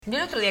Yo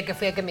el otro día que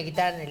fui a que me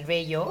quitaran el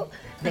vello,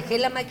 dejé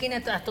la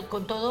máquina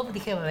con todo,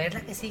 dije, a ver,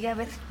 la que sigue, a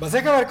ver. ¿Vas a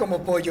acabar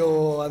como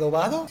pollo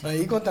adobado?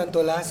 Ahí con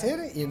tanto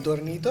láser y en tu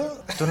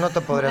hornito. Tú no te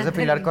podrías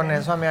depilar con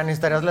eso, amiga.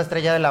 Necesitarías la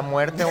estrella de la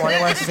muerte o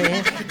algo así.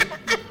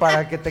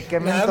 Para que te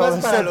quemen Nada todo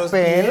más para ese los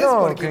pies, pelo,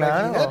 porque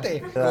claro.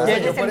 imagínate. Ya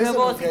es Por el eso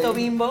nuevo lo que osito hay-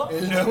 Bimbo.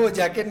 El nuevo,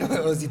 ya que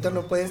osito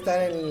no puede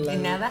estar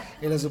 ¿En nada?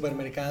 en los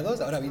supermercados.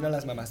 Ahora vino a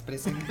las mamás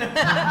presentes.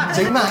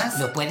 ¿Soy más?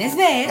 Lo puedes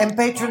ver. En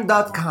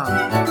patreon.com.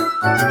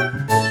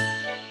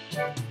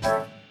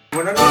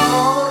 Bueno, ni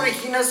modo,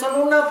 Regina, es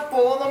solo un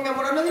apodo, mi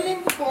amor, a nadie le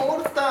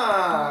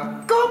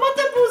importa. ¿Cómo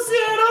te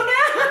pusieron?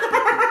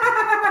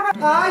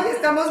 ¡Ay,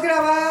 estamos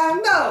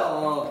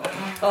grabando!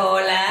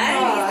 Hola,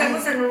 Ay.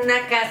 estamos en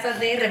una casa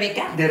de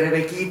Rebeca. De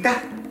Rebequita.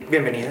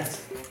 Bienvenidas.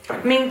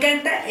 Me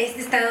encanta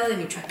este estado de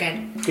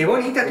Michoacán. Qué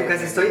bonita tu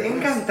casa, estoy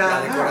encantada.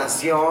 La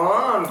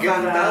decoración, qué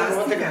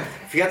Fantástica. tal.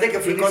 Fíjate que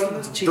fui Tienes con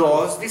unos chicos.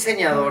 dos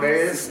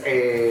diseñadores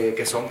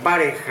que son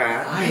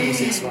pareja. Ay,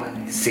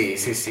 homosexuales.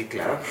 Sí,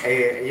 claro.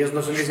 Ellos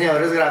no son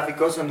diseñadores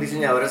gráficos, son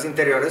diseñadores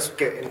interiores,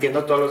 que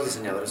entiendo todos los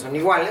diseñadores son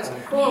iguales.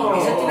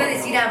 Eso te iba a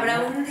decir, ¿habrá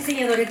un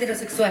diseñador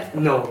heterosexual?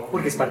 No,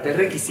 porque es parte del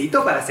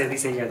requisito para ser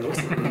diseñador,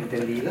 ¿sí?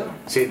 ¿Entendido?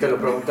 Sí, te lo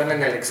preguntan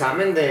en el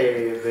examen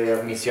de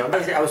admisión.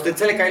 A usted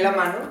se le cae la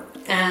mano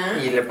Ah.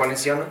 y le pone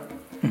sí o no.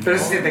 Pero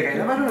si se te cae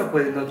la mano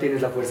no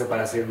tienes la fuerza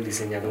para ser un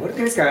diseñador.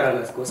 Tienes que agarrar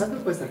las cosas, no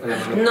puedes estar con la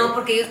mano. No,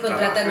 porque ellos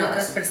contratan a Trabajas.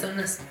 otras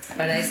personas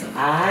para eso.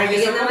 Ay,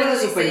 Ellos son nada como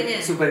más los lo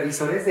diseñan.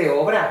 supervisores de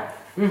obra.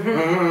 Ujú.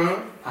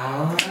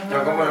 Ah.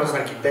 No como los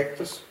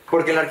arquitectos.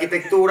 Porque la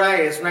arquitectura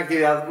es una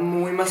actividad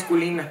muy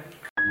masculina.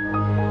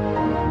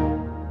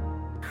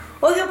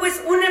 Oiga,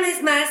 pues una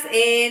vez más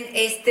en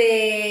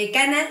este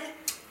canal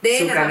de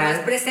Su Las canal. Mamás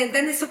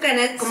Presentan, es su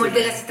canal, como Sí. el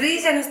de las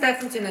estrellas ya no está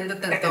funcionando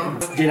tanto.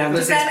 Llenando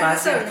Tú ese sabes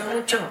espacio. eso, ¿no?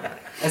 Mucho.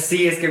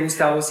 Así es que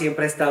Gustavo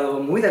siempre ha estado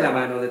muy de la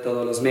mano de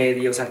todos los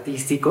medios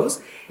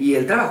artísticos y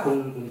él trabajó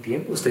un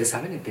tiempo, ustedes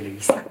saben, en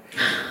Televisa.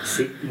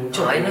 Sí,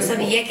 mucho. Ay, no tiempo.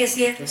 sabía qué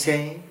hacía.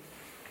 Sí.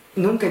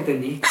 Nunca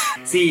entendí.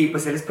 Sí,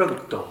 pues él es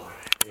productor,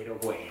 pero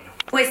bueno.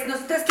 Pues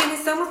nosotros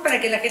quiénes somos para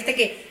que la gente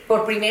que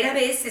por primera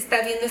vez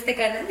está viendo este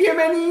canal.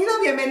 Bienvenido,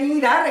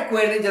 bienvenida.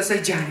 Recuerden, yo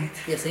soy Janet.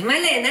 Yo soy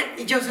Malena.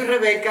 Y yo soy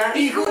Rebeca.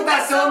 Y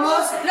juntas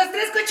somos... Los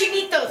tres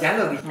cochinitos. Ya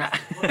lo dije.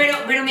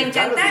 Pero me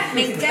Ya lo encanta, dije.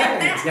 me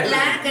encanta Ya lo la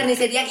dije.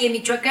 carnicería y en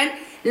Michoacán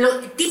lo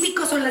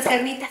típico son las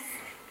carnitas.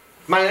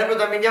 Malena, pero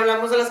también ya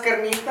hablamos de las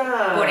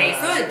carnitas. Por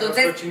eso,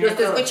 entonces los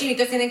tres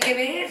cochinitos tienen que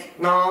ver.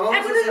 No, vamos Ah,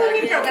 a pues es hacer mi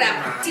aquí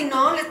programa. una. Si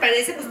no les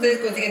parece, pues ustedes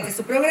consíguense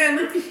su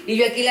programa y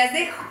yo aquí las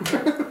dejo.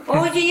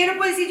 Oye, ya no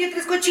puedo decir yo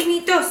tres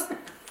cochinitos.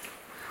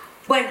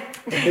 Bueno,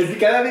 Es que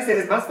cada vez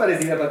eres más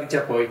parecida a Pati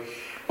Chapoy.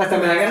 Hasta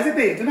me da ganas de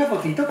pedirte una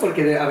fotito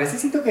porque a veces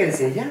siento que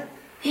eres ella.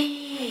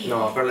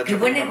 No, pero la qué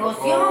buen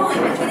negocio.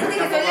 Imagínate que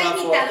soy la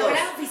imitadora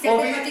oficial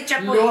de Pati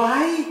Chapoy. No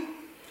hay.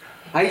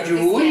 Hay Creo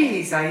que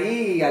Yulis,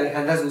 hay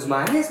Alejandra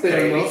Guzmánes, pero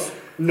Trevis.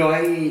 no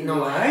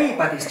hay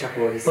Pati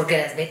Chapoy. Porque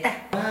las beta.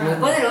 Muy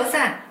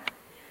poderosa.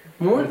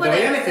 Muy Te voy a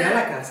poderosa. meter a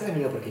la cárcel,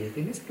 amigo, porque ya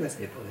tienes clase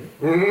de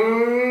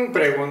poder.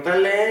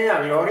 Pregúntale a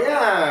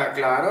Gloria,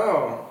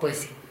 claro. Pues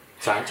sí.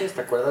 Sánchez, ¿te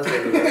acuerdas de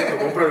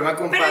tuvo un problema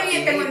con Pero Pati? yo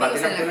ya tengo y Pati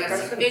amigos en metió la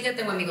cárcel. Yo ya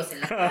tengo amigos en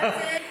la cárcel.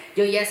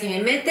 Yo ya si me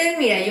meten,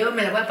 mira, yo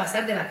me la voy a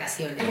pasar de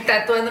vacaciones.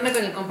 Tatuándome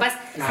con el compás.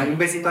 Ay, un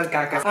besito al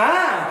cacas.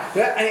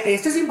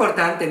 Esto es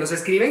importante. Nos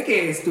escriben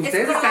que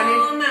ustedes están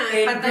broma,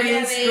 en pantalla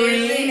green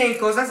screen, verde. en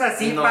cosas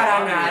así, No,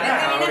 para mira,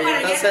 nada. Mira, para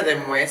ahorita allá. se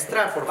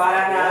demuestra, por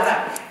Para favor.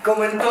 nada.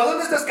 Como en todos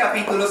nuestros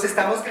capítulos,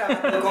 estamos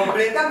grabando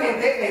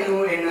completamente en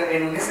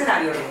un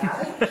escenario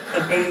real.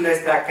 En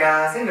nuestra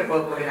casa, y me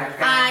puedo poner acá.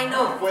 Ay,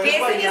 no, Puedes que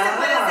eso ya se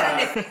puede bailar. hacer en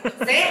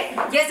efectos, ¿eh?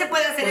 Ya se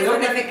puede hacer Puedo eso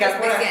en efecto platicar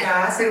por especial.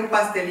 acá, hacer un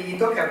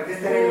pastelito que ahorita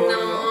está en el horno.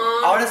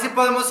 No. Ahora sí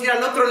podemos ir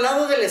al otro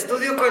lado del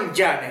estudio con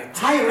Janet.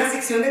 Ay, una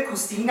sección de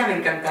cocina, me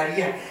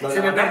encantaría. No, Se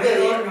la me van a perdió el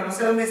pedir. horno, no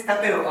sé dónde está,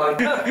 pero ay.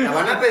 La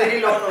van a pedir y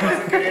luego no vas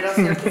a querer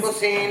hacer tu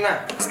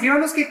cocina.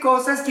 Escríbanos qué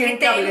cosas quieren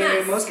que ¿Qué temas?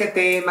 hablemos, qué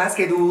temas,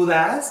 qué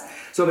dudas,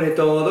 sobre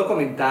todo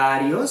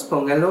comentarios,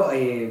 pónganlo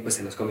pues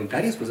en los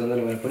comentarios, pues dónde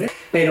lo van a poner.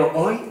 Pero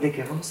hoy, ¿de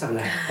qué vamos a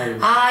hablar?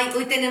 Ay,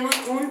 hoy tenemos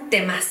un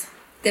temazo.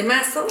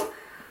 Temazo.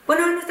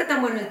 Bueno, no está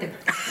tan bueno el tema.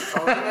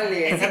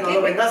 Órale, ¿Ese no qué?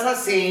 lo vendas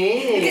Es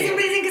que así.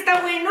 siempre dicen que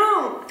está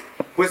bueno.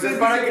 Pues es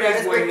para crear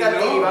Es bueno,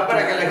 expectativa,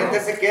 para que la claro. gente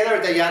se quede.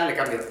 Ahorita ya le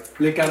cambió.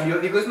 Le cambió,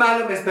 digo, es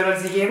malo, me espero al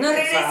siguiente. No,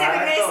 regrese, Exacto.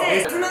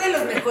 regrese. Es uno de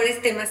los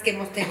mejores temas que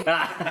hemos tenido.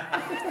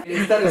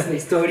 Esta es la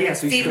historia,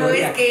 su Si no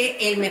historia. es que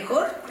el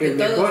mejor de El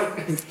todos. mejor.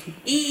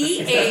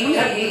 Y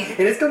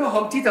Eres como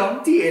Humpty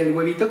Dumpty, el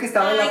huevito que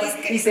estaba en la Ay, es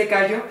que- y se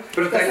cayó.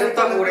 Pero trae un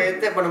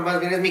taburete, bueno, más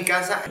bien es mi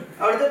casa.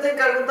 Ahorita te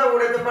encargo un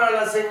taburete para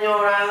la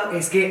señora.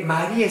 Es que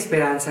Mari y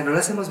Esperanza no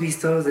las hemos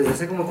visto desde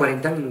hace como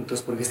 40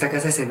 minutos porque esta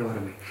casa es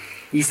enorme.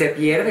 Y se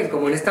pierden,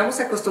 como no estamos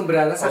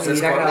acostumbradas a O se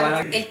venir a esconden.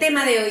 grabar. el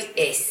tema de hoy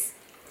es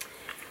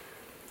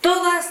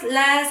todas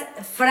las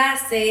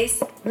frases,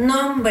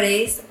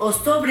 nombres o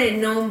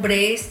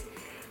sobrenombres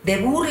de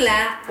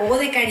burla o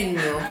de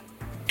cariño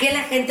que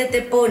la gente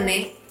te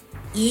pone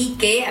y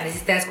que a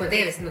veces te das cuenta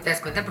y a veces no te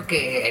das cuenta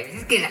porque hay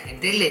veces que la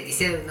gente le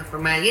dice de una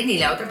forma a alguien y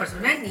la otra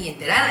persona ni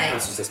enterada, ¿eh? A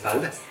sus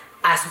espaldas.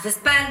 A sus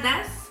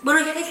espaldas.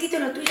 Bueno, ya dijiste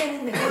lo tuyo,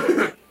 eres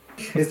mejor.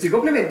 Estoy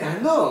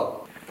complementando.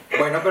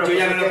 Bueno, pero Yo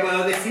ya ¿por no qué- lo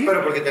puedo decir.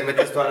 Pero porque te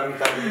metes toda la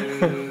mitad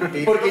del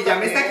título Porque ya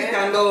me está también.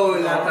 quitando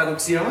la No.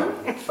 traducción.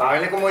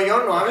 Háblenle como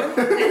yo, no hablen.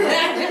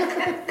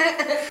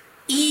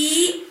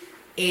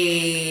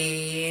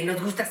 Y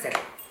nos gusta hacerlo.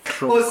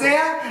 O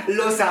sea,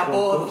 los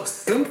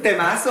apodos. Es un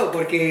temazo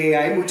porque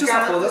hay muchos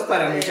Cada apodos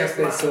para tema. muchas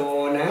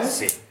personas.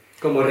 Sí.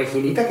 Como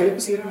Reginita, ¿qué le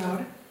pusieron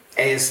ahora?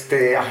 Ay,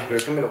 pero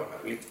es que me lo van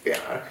a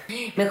limpiar.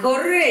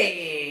 Mejor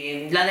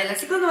la de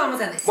las hijos no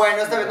vamos a decir. Bueno,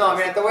 esta vez no,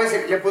 mira, te voy a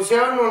decir, le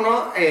pusieron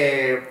uno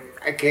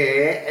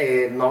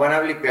que no van a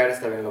blipear,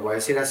 esta vez lo voy a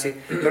decir así,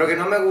 pero que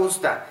no me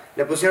gusta.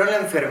 Le pusieron la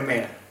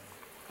enfermera,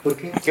 ¿Por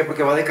qué? que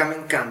porque va de cama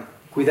en cama,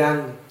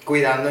 Cuidando.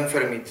 cuidando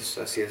enfermitos,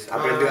 así es.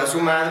 Aprendió a su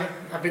madre,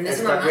 Aprendió a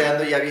su está mamá.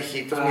 cuidando ya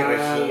viejitos, mi Los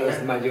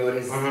Regina.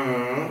 mayores.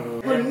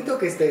 Ujú. Bonito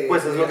que esté.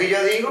 Pues es lo que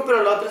yo digo,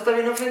 pero la otra está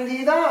bien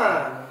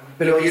ofendida.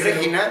 Pero oye, ¿quién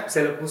Regina,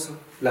 se lo puso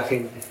la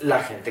gente.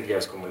 la gente que ya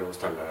ves cómo le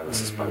gusta hablar a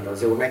las espaldas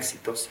de una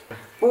exitosa.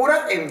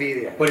 Pura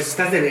envidia. Por eso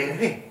estás de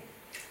verde.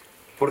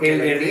 Porque El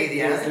la verde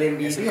envidia es la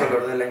envidia. es el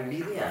color de la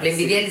envidia. La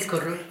envidia les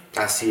corroe.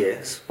 Así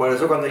es. Por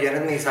eso cuando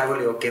Janet me dice algo,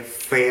 le digo, qué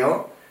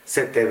feo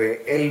se te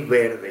ve el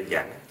verde,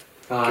 Janet.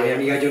 Ay, Qué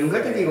amiga, yo nunca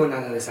te feo. digo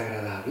nada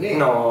desagradable.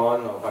 No,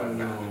 no, para No.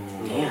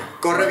 nada.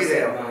 Corre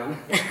video.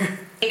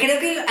 Creo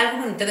que algo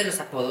bonito de los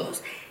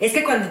apodos es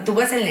que cuando tú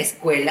vas en la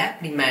escuela,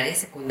 primaria,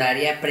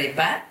 secundaria,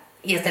 prepa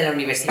y hasta en la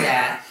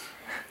universidad,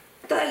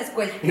 toda la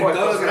escuela, En O el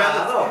todos los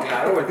posgrado, grados.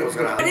 claro, o el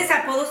posgrado. pones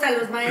apodos a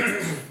los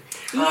maestros.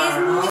 Y es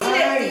muy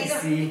Ay, divertido.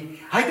 sí.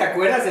 Ay, ¿te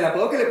acuerdas del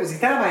apodo que le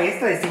pusiste a la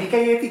maestra de cívica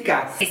y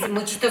ética? Es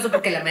muy chistoso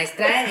porque la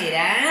maestra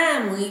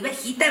era muy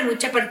bajita, muy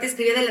chaparrita,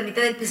 escribía de la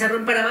mitad del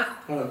pizarrón para abajo.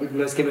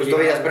 No es que no Pues tú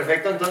llegaba. veías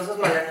perfecto entonces,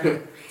 Malena.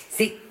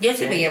 Sí, yo sí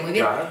Sí, veía muy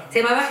bien. claro.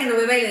 Se llamaba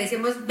Genoveva y le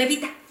decíamos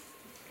Bebita.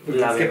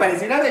 La Es que beba.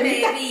 parecía una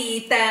bebita.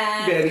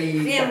 Bebita.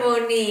 Bebita. Bien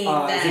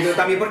bonita. Ay, sí, pero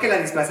también porque la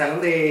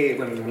disfrazaron de.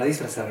 Bueno, no la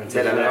disfrazaron.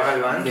 ¿De la Beba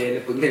Galván?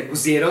 Le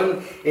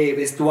pusieron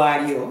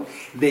vestuario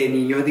de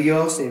niño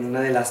Dios en una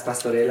de las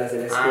pastorelas de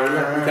la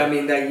escuela. Ah. Y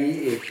también de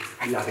ahí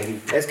la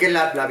bebita. Es que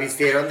la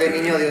vistieron de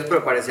niño Dios,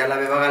 pero parecía la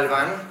Beba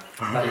Galván.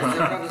 Es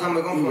una cosa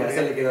muy Y confundida. ya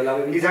se le quedó la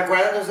bebita. ¿Y se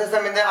acuerdan ustedes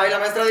también de, ay, la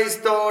maestra de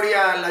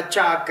historia, la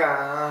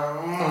chaca?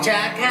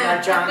 Chaca. La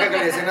chaca que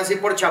le decían así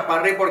por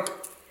chaparra y por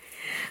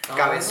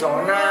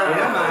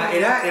cabezona.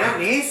 Era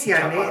necia,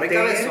 Chaparra y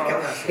terca. cabezona.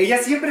 Ella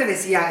siempre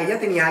decía, ella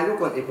tenía algo,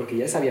 porque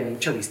ella sabía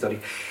mucho de historia.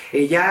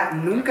 Ella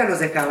nunca nos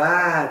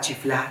dejaba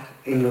chiflar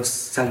en los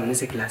salones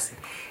de clase.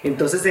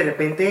 Entonces de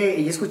repente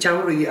ella escuchaba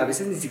un ruido, a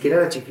veces ni siquiera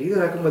era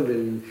chiflido, era como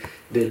el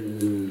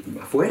del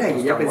afuera, y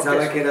Los ella pensaba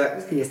tambores. que era,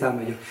 es que ya estaba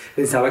mayor,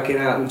 pensaba que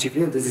era un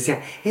chiflido, entonces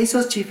decía,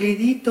 esos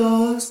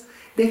chifliditos,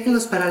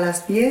 déjenlos para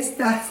las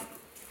fiestas.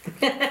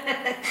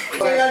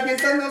 En las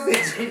fiestas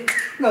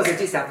no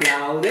se se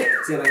aplaude,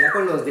 se baila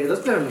con los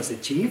dedos, pero no se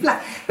chifla.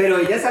 Pero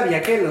ella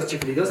sabía que los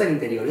chiflidos en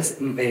interiores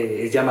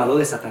es llamado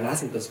de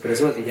Satanás, entonces por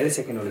eso ella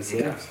decía que no lo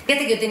hiciera.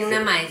 Fíjate que yo tenía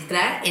una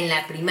maestra en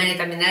la primaria,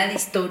 también era de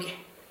historia.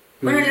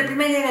 Bueno, en la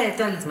primaria era de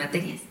todas las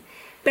materias,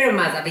 pero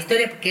más la de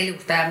historia porque a él le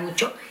gustaba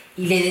mucho.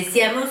 Y le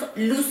decíamos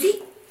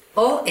Lucy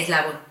o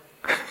Eslabón,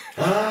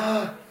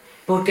 Ah,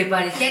 porque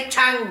parecía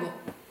chango.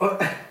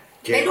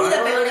 qué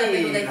Peluda, peluda, barbaridad.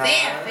 peluda y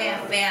fea,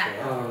 fea, fea.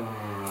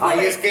 Ay,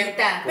 es que.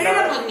 Pobrecita, pero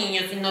éramos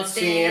niños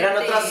inocentes. Sí, eran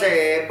otras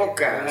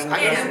épocas. A mí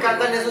me Eran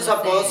encantan esos inocentes.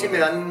 apodos y me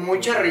dan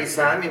mucha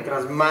risa.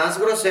 Mientras más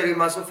grosero y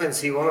más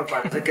ofensivo, me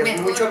parece que es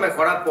Mejor. mucho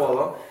mejor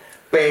apodo,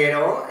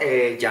 pero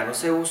ya no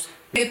se usa.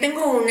 Yo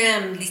tengo una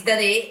lista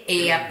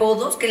de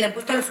apodos que le han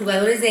puesto a los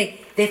jugadores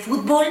de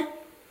fútbol.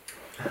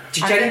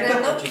 Chicharito. A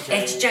Fernando,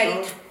 el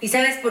Chicharito. ¿Y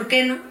sabes por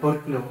qué no?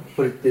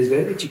 Es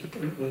verde chiquito,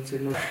 ¿no? Entonces,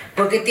 no.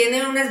 Porque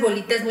tiene unas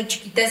bolitas muy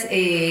chiquitas,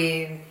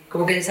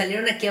 como que le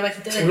salieron aquí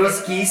abajito del Unos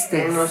pecho.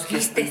 quistes. Unos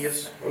Quistes.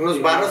 quistillos,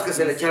 unos barros que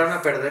se le echaron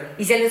a perder.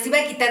 Y se los iba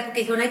a quitar porque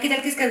dijeron, ay, ¿qué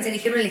tal que es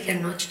cancerígeno? Y le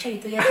dijeron, no,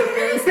 Chicharito, ya no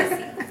puedes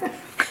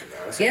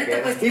así. Ya no te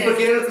puedes ¿Y por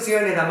qué quitar. no le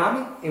pusieron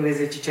edamame en vez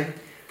de chicharito?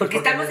 Porque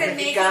estamos es en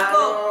mexicano.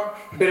 México.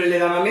 Pero el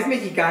edamame es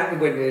mexicano,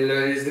 bueno,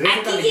 es receta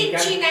Aquí en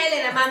mexicana. China el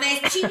edamame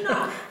es chino.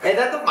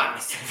 No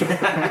mames.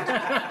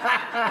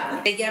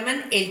 Le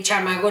llaman el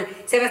chamagol.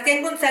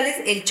 Sebastián González,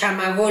 el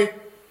chamagol.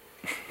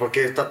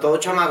 Porque está todo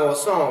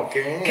chamagoso, ¿o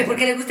qué? Que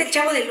porque le gusta el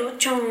Chavo del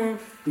 8.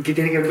 ¿Y qué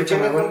tiene que ver ¿Qué con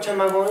tiene chamagol? con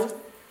chamagón?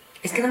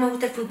 Es que no me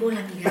gusta el fútbol,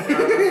 amiga.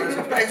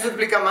 Eso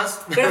explica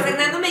más. Pero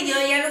Fernando me dio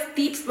ya los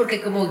tips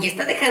porque como ya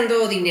está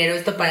dejando dinero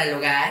esto para el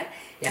hogar,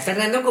 ya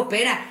Fernando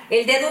coopera.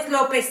 El Dedos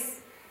López.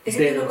 Ese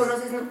tú Dedos. lo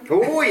conoces, ¿no?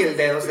 Uy, el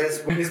dedos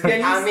es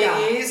pianista.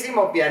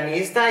 amiguísimo,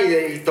 pianista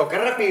y toca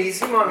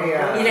rapidísimo,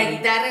 amiga. Y la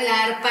guitarra, el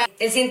arpa.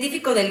 El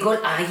científico del gol.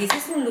 Ay, ese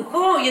es un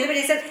lujo. Yo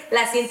debería ser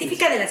la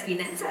científica de las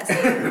finanzas.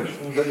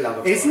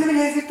 Ese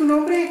debería de ser tu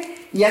nombre.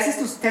 Y haces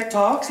tus TED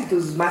Talks y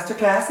tus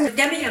masterclasses.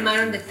 Ya me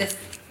llamaron de TED.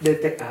 De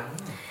TED. Ah,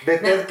 ¿De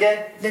TED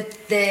qué?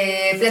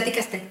 De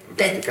pláticas TED.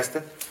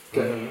 ¿Platicaste?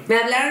 claro. Me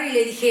hablaron y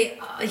le dije,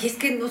 ay, es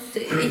que no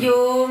sé,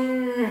 yo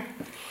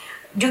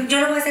Yo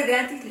lo voy a hacer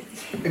gratis,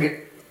 les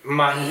dije.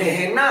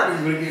 Malena,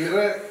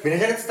 mira,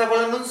 ya te está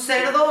volando un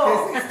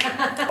cerdo.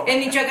 En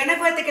Michoacán,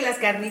 acuérdate que las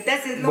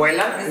carnitas es lo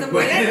 ¿Vuelan? Eso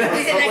vuelan.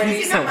 Dicen, Son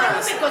aquí si no, ¿cómo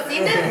buenísimas. se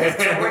cocinan?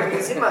 Son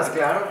buenísimas,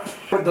 claro.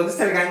 ¿Dónde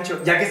está el gancho?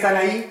 Ya que están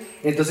ahí,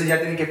 entonces ya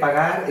tienen que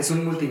pagar, es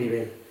un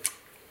multinivel.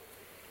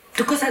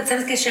 ¿Tú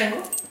sabes qué es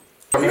Shango?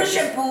 Unos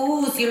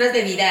shampoos y unas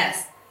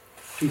bebidas.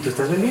 ¿Y tú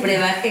estás vendiendo?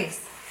 Brebajes.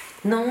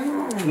 No.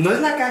 No es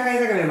la caja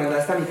esa que me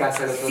mandaste a mi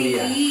casa el otro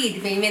día.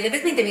 Sí, me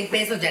debes 20,000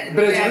 pesos ya.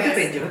 Pero te yo no,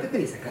 hagas. yo no te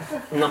pedí esa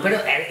caja. No, pero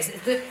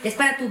es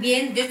para tu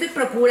bien. Yo estoy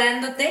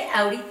procurándote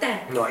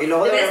ahorita. No, y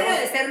luego Deberías debemos-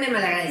 agradecerme,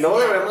 malagradecida. Luego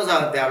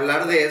debemos de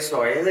hablar de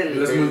eso,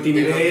 Los de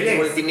multiniveles.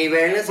 los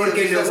multiniveles Porque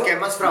y los luego-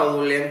 esquemas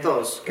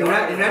fraudulentos. Qué Una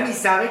barbaridad. ni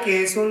sabe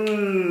que es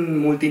un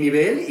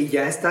multinivel y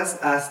ya estás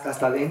hasta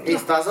Y adentro.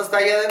 estás hasta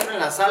allá adentro en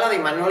la sala de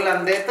Imanol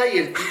Landeta y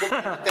el tipo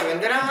te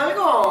venderá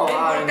algo.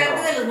 Lo Ay,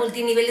 importante no. de los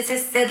multiniveles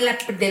es ser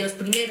de los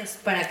primeros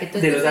para que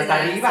tú De los estés de en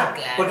hasta la- arriba.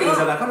 Claro. Porque los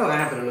de abajo no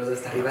ganan, pero los de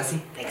hasta arriba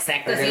sí.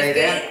 Exacto, Porque así la es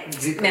idea- que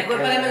sí, mejor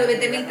porque- págame los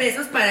 20,000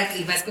 pesos para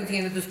que vas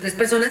consiguiendo tus 3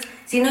 personas.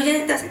 Si no, ya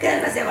te vas a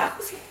quedar las de abajo,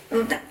 sí.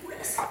 No te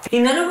apuras. Y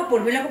no lo hago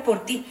por mí, lo hago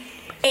por ti.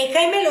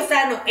 Jaime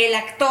Lozano, el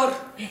actor.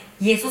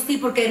 Y eso sí,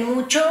 porque hay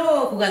mucho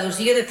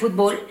jugadorcillo de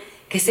fútbol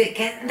que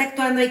anda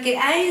actuando ahí que,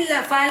 ay,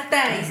 la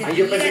falta. Y se Ay,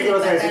 yo pensé tiran que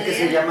ibas a y decir que se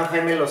patalean. llama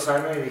Jaime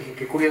Lozano y dije,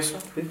 qué curioso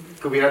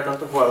que hubiera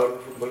tanto jugador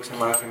de fútbol que se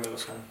llamara Jaime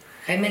Lozano.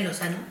 Jaime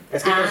Lozano.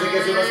 Es que pensé que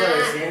eso ibas a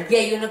decir. Y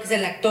hay uno que es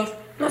el actor.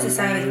 No se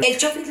sabe. El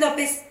Chofis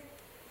López.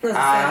 No se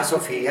Ah,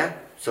 sabe.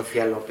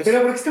 Sofía López.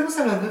 Pero ¿por qué estamos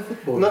hablando de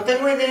fútbol? no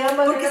tengo idea,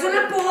 Malena. Porque son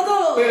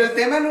apodos. Pero el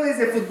tema no es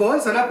de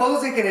fútbol, son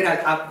apodos en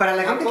general. Para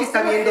la gente que está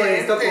Apodos viendo de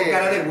esto con gente.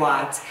 cara de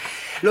what,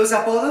 los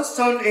apodos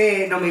son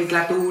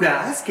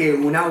nomenclaturas que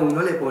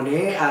uno le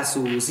pone a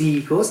sus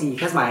hijos,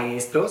 hijas,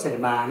 maestros,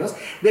 hermanos,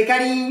 de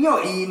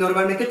cariño y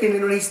normalmente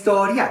tienen una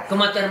historia.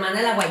 Como a tu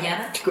hermana la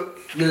guayaba.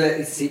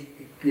 Sí.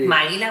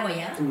 Maggie la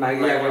guayaba.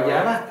 Maggie la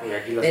guayaba. Y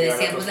aquí los Le iban a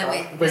decíamos la tostar.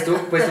 guayaba. Pues tú La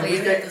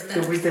guayaba tostada.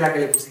 tú fuiste la que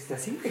le pusiste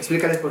así.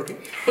 Explícales por qué.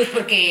 Pues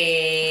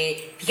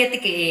porque fíjate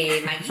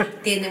que Maggie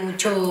tiene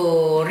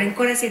mucho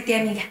rencor hacia ti,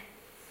 amiga.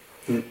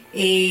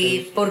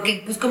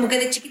 Porque pues como que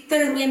de chiquito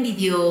eres muy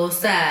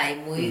envidiosa y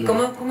muy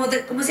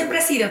como siempre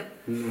has sido,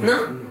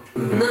 ¿no?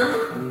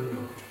 No.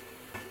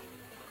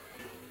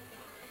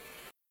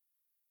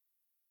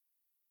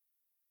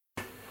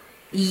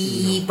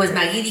 Y pues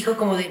Maggie dijo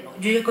como de, no,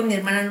 yo con mi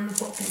hermana no me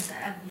puedo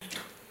juntar a gusto.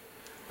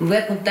 Me voy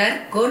a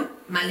juntar con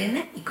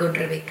Malena y con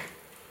Rebeca.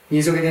 ¿Y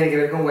eso qué tiene que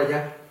ver con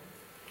guayaba?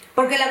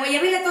 Porque la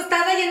guayaba y la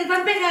tostada ya nos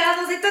van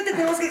pegados, esto te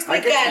tenemos que Hay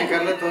que explicar.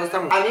 explicarle todo esta...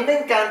 A mí me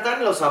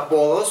encantan los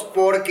apodos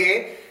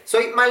porque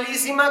soy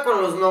malísima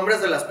con los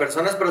nombres de las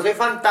personas, pero soy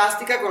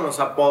fantástica con los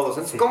apodos.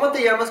 Entonces, ¿cómo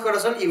te llamas,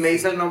 corazón? Y me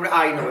dice el nombre.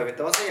 Ay, no, bebé,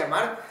 te vas a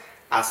llamar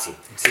así.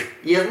 Sí.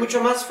 Y es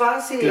mucho más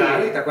fácil.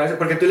 Claro, y te acuerdas,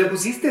 porque tú le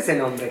pusiste ese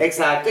nombre.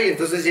 Exacto, y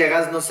entonces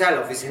llegas, no sé, a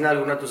la oficina de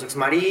alguno de tus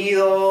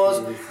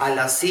exmaridos, al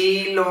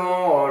asilo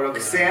o lo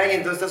que sea, y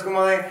entonces estás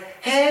como de,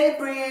 hey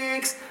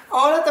Briggs,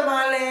 hola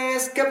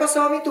tamales, ¿qué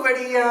pasó mi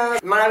tubería?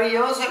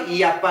 Maravilloso,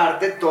 y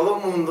aparte todo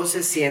mundo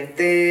se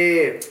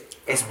siente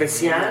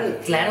especial,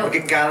 Claro.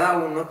 porque cada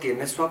uno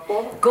tiene su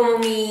apodo. Como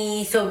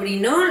mi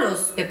sobrino, los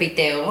Pepe y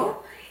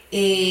Teo,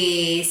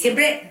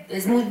 siempre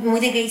es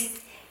muy de gays,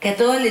 que a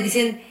todos le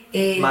dicen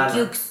Mala.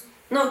 Yux.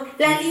 No,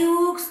 la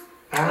Liux,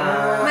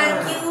 Ah.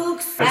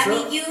 Marquiux, Eso-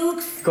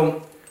 Amiyux.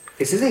 ¿Cómo?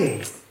 ¿Ese es de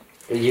gays?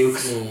 El Yux.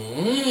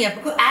 Sí, ¿a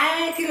poco?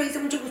 Ah, es que lo dice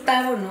mucho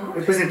Gustavo, ¿no?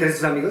 Pues entre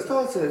sus amigos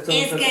todos son Es como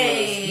los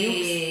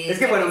que- Yux. Es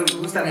que bueno,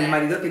 mi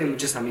marido tiene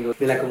muchos amigos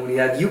de la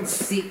comunidad Yux.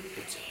 Sí.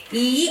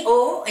 Y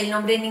o el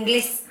nombre en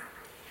inglés.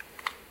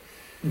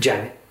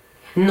 Janet.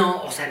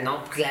 No, o sea,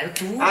 no, claro,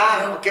 tú.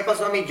 Ah, ¿qué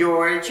pasó a mi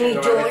George? Mi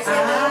George.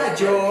 Ah,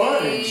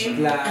 George, Sí.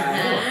 claro.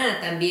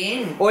 Ajá,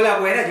 también. Hola,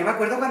 güera, yo me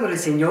acuerdo cuando el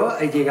señor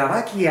llegaba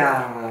aquí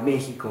a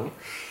México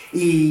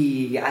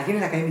y alguien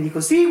en la calle me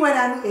dijo, sí,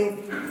 güera,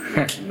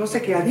 no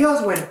sé qué,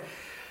 adiós, güera.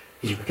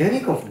 Y yo me quedé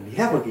bien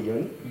confundida porque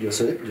yo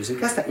soy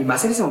castaña, y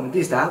más en ese momento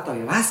yo estaba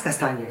todavía más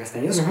castaña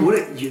oscura,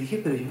 y yo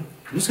dije, pero yo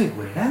no soy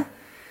güera.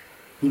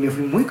 Y me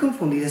fui muy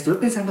confundida, estuve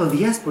pensando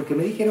días por qué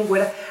me dijeron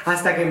güera,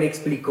 hasta que me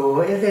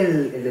explicó el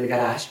del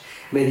garage,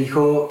 me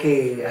dijo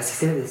que así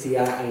se le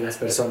decía a las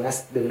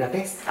personas de una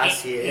tez.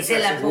 Así es. Es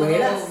el así es.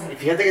 apodo. Y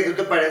fíjate que tú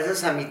te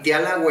pareces a mi tía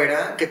la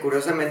güera, que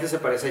curiosamente se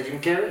parece a Jim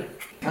Carrey.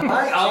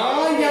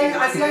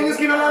 Hace años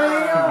que no la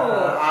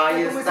veo.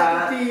 Ahí ¿Cómo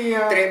está, tu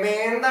tía?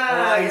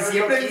 tremenda. Ay,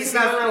 siempre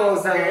loquísima dices la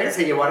cosas. mujer.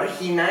 Se llevó a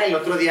Regina el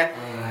otro día,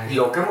 Ay.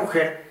 loca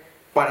mujer,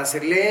 para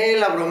hacerle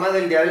la broma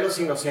del Día de los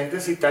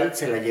Inocentes y tal,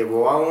 se la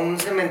llevó a un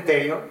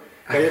cementerio.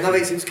 Que ella estaba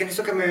diciendo, es que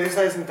necesito que me vayas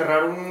a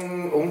desenterrar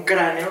un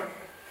cráneo.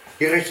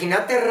 Y Regina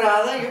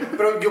aterrada,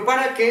 pero yo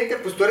para qué,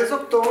 pues tú eres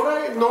doctora.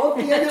 No,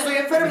 tía, yo soy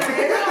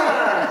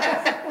enfermera.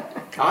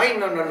 Ay,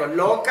 no,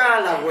 loca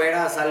la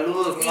güera,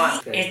 saludos.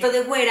 ¡Mua! Y esto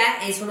de güera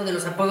es uno de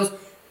los apodos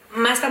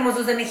más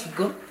famosos de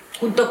México,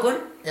 junto con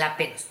la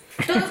pelos.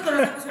 Todos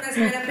conocemos una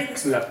señora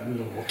Pelos.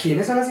 No,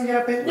 ¿quiénes son la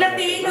señora Pelos? La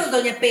Pelos,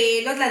 Doña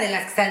Pelos, la de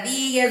las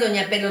quesadillas,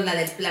 Doña Pelos, la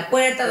de la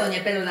puerta,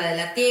 Doña Pelos, la de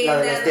la tienda, La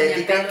de la Doña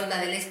estética. Pelos, la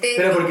de la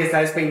estética. Pero porque está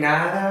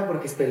despeinada,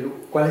 porque es pelu...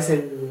 ¿Cuál es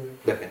el...?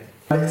 Depende.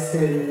 ¿Cuál es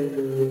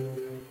el...?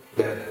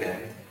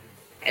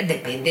 Depende.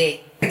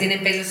 Depende. Tiene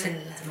pelos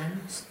en las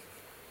manos.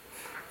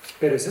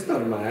 Pero eso es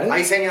normal.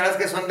 Hay señoras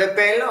que son de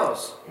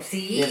pelos.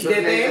 Sí. Y eso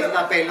de le dices pelos.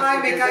 la pelos Ay,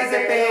 porque me es caes de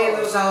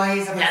pelos. Ay,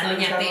 esa La persona me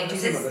Doña gusta Pelos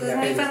muchísimo, es Doña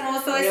muy Pelos.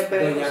 famoso Doña eso.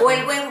 Pelos. O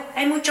el huevo,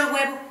 hay mucho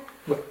huevo.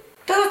 Bueno,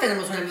 Todos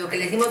tenemos un amigo que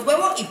le decimos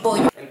huevo y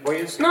pollo. El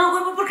pollo sí. No,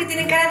 huevo porque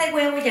tiene cara de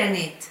huevo,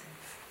 Janet.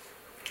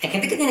 Hay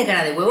gente que tiene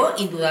cara de huevo,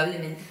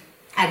 indudablemente.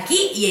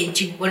 Aquí y en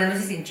Chile. Bueno, no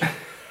sé si en Chile.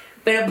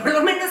 Pero por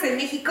lo menos en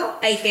México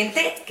hay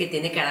gente que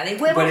tiene cara de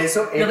huevo. Por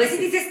eso ¿Lo es- ves y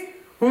dices,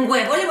 un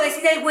huevo? ¿Le voy a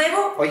decir el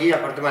huevo? Oye, y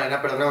aparte,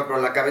 Marina, perdóname,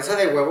 pero la cabeza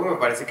de huevo me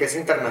parece que es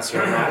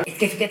internacional. Es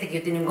que fíjate que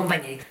yo tenía un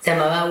compañerito, se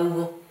llamaba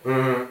Hugo.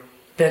 Mm.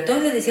 Pero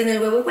todos le decían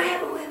el huevo,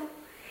 huevo, huevo.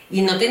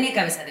 Y no tenía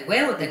cabeza de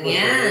huevo,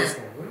 tenía...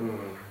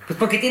 Pues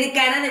porque tiene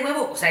cara de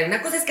huevo. O sea,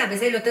 una cosa es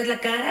cabeza y la otra es la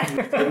cara.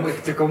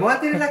 ¿Cómo va a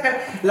tener la cara?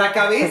 La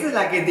cabeza es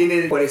la que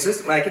tiene. Por eso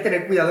hay que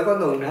tener cuidado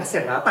cuando una se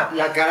rapa.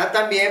 La cara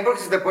también, porque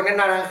se te pone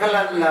naranja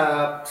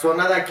la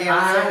zona de aquí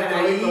Ah, al la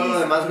centro y todo lo nariz,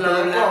 demás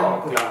todo blanco.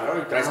 blanco. Claro,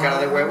 y traes cara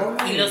de huevo.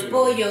 Y los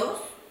pollos,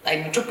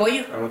 hay mucho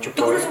pollo. Hay mucho ¿Tú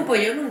pollo. conoces un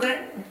pollo nunca?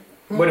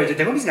 Bueno, yo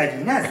tengo mis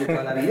gallinas de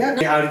toda la vida.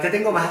 Ahorita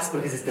tengo más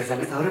porque se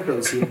han estado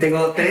reproduciendo.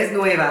 Tengo 3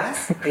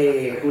 nuevas.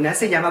 Una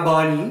se llama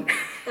Bonnie,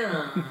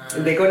 Ah.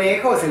 de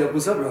conejo. Se lo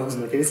puso Rose,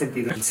 no tiene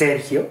sentido.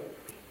 Sergio,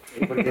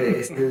 porque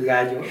es el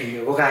gallo, el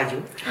nuevo gallo.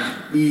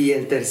 Y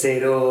el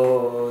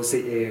tercero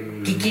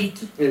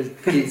Kikiriki.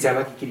 se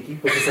llama Kikiriki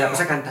porque se la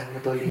pasa cantando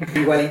todo el día.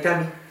 Igualita a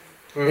mí.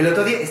 El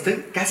otro día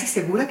estoy casi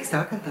segura que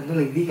estaba cantando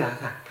Lady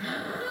Gaga.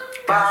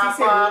 Casi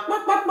segura.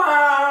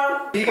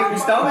 Dije,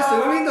 Gustavo, me estoy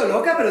volviendo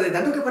loca, pero de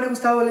tanto que pone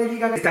Gustavo Lady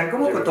Gaga, están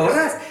como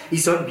cotorras y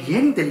son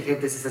bien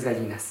inteligentes esas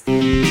gallinas.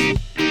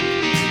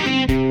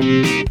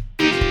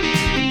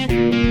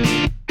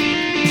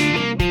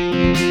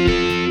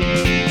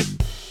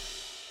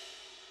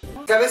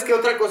 ¿Sabes qué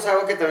otra cosa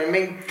hago que también me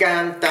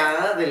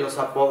encanta de los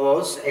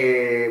apodos?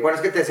 Bueno,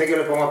 es que te decía que yo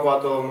le pongo apodo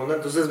a todo el mundo,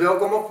 entonces veo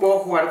cómo puedo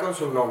jugar con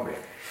su nombre.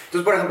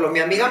 Entonces, por ejemplo, mi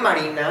amiga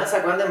Marina, ¿se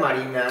acuerdan de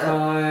Marina?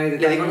 Ay, de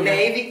Le digo Marina.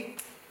 Navy.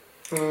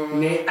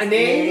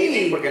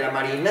 Navy. Porque la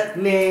Marina.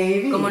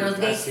 Navy. Como los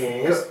gays. Así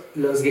es.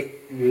 Los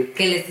gay.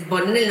 Que les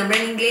ponen el nombre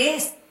en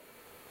inglés.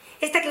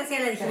 Esta clase ya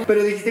la dijimos.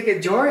 Pero dijiste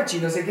que George y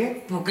no sé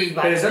qué. Porque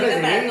Pero eso no es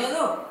de para gays.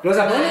 todo. ¿Los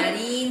apodos?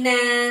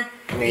 Marina,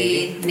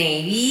 Navy.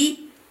 Navy.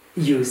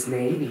 Use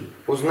Navy.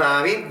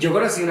 Usnavi. Yo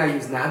conocí una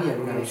Use Navy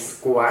alguna vez.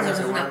 Cubana, Eso no es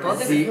un seguramente.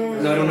 apodo. Sí,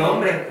 no era un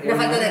hombre. Una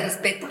falta de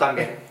respeto.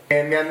 También.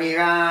 Mi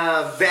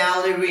amiga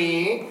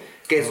Valerie,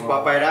 que su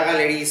papá era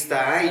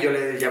galerista y yo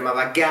le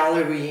llamaba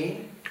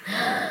Gallery.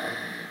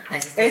 Ay,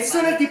 está Esos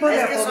son el tipo de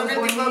Es que apodos son el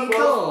tipo de bonitos.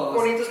 apodos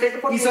bonitos que hay que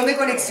Y poner. son de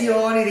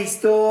conexión y de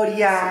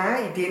historia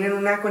y tienen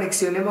una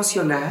conexión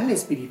emocional,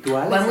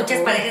 espiritual. O hay esos muchas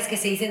apodos. parejas que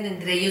se dicen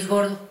entre ellos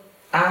gordo.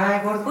 Ay,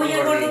 gordo.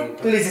 Oye, gordo.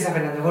 ¿Tú le dices a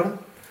Fernando gordo?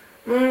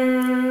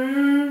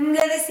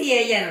 Le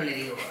decía, ya no le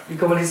digo. ¿Y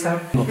cómo le dices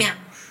ahora? Mi amor,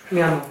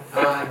 Mi amor.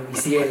 Ay, mi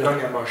cielo. No,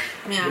 mi amor.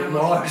 mi Mi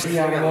amor. amor, mi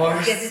amor.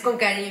 Que haces con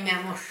cariño, mi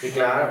amor. Sí,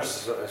 claro. Pues,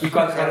 eso- ¿Y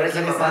cuando, eso es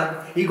de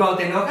mamá. ¿Y cuando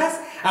te enojas?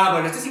 Ah,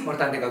 bueno, esto es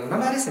importante. Cuando una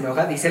madre se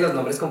enoja, dice los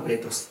nombres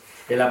completos.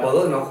 El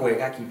apodo no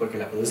juega aquí porque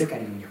el apodo es de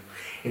cariño.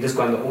 Entonces,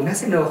 cuando una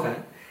se enoja,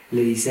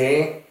 le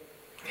dice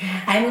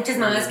Hay muchas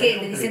mamás que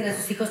le dicen a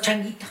sus hijos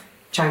changuito.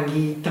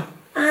 changuito.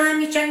 Ah,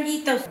 mis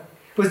changuitos.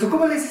 Pues tú,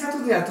 ¿cómo le dices a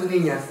tus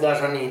niñas?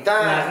 Las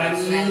ranitas. Las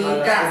ranitas. A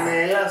las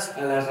gemelas.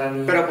 A las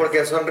ranitas. Pero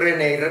porque son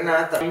René y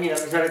Renata. Ay, mira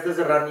mis aretes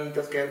de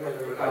ranitas que me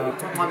los regaló.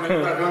 Mamá, me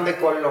los trajeron de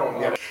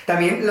Colombia.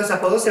 También los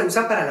apodos se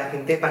usan para la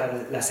gente, para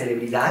las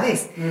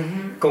celebridades.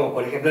 Como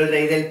por ejemplo el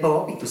rey del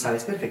pop, y tú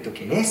sabes perfecto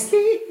quién es.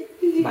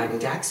 Michael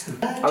Jackson.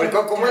 A ver,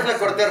 ¿cómo es la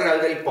corte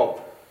real del pop?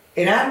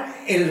 Era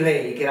el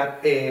rey, que era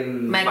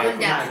Michael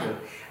Jackson.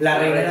 La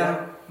reina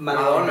era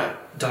Madonna.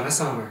 Donna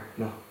Summer,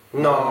 no.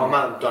 No,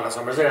 Madonna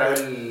Summer era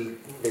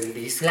del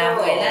disco. La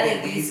abuela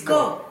del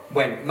disco.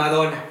 Bueno,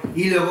 Madonna.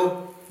 Y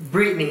luego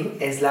Britney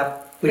es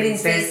la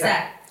princesa.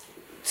 Princesa.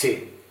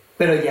 Sí.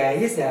 Pero ya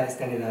ella ya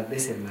está en edad de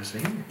ser más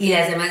reina. Y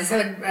las demás,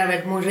 a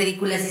ver, muy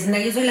ridículas. Dicen,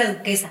 "Ay, yo soy la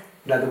duquesa".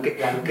 La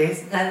duquesa. La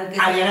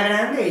duquesa. Ariana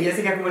Grande, ella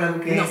sería como la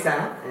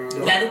duquesa.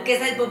 ¿no? La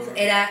duquesa del pop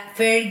era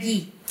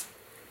Fergie.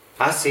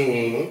 Ah,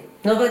 sí.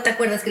 ¿No te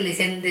acuerdas que le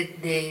decían de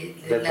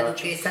Del la Touch.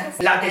 duquesa?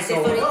 La El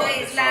tesoro. tesorito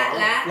es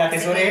la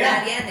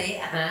tesorera. secretaria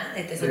de, ajá,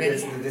 de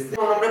tesorería.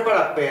 Un nombre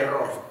para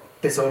perro.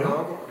 ¿Tesoro?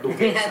 ¿No?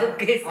 Duquesa. La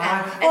duquesa.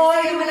 Ah, Así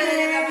 ¡ay, se llama la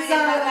de la duquesa!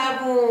 Gabriela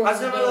Babu.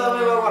 Hace una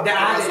dame bagua.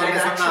 Ah, de Eso la me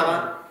Gacho.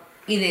 sonaba.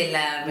 Y de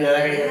la... Y de la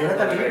caricatura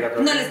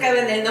también. No les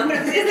cambien el nombre.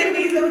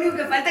 Es lo único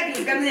que falta, que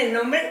les cambien el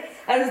nombre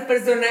a los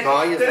personajes.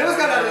 No, y Tenemos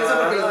que está- hablar de eso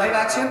porque los live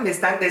action me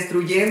están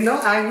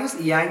destruyendo años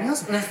y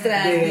años.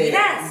 Nuestras de-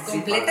 vidas sí,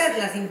 completas,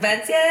 las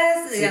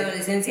infancias, Sí.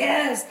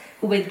 adolescencias,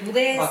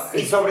 juventudes.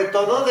 Y sobre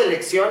todo de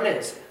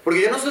elecciones.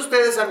 Porque yo no sé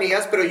ustedes,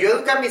 amigas, pero yo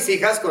educo a mis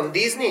hijas con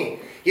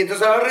Disney. Y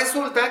entonces ahora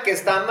resulta que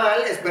está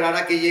mal esperar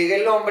a que llegue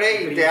el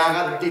hombre y te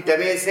haga, y te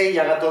bese y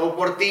haga todo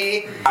por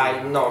ti.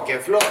 Ay, no, qué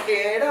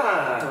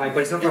flojera. Ay,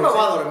 por eso yo me voy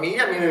a dormir y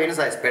a mí me vienes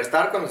a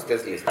despertar cuando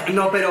estés lista.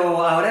 No,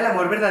 pero ahora el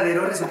amor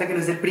verdadero resulta que no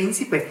es del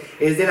príncipe,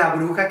 es de la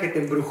bruja que te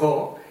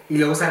embrujó y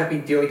luego se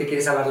arrepintió y te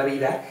quiere salvar la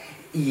vida.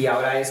 Y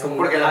ahora es como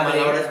Porque una la madre,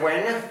 mala hora es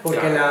buena. porque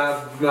Claro.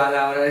 la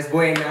mala hora es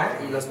buena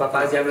y los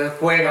papás ya no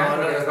juegan, No,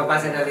 porque no, los no.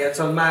 papás en realidad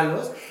son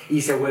malos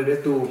y se vuelve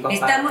tu papá,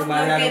 Estamos tu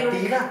madre peor que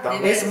adoptiva. nunca.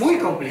 de Es verdad. muy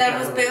complicado.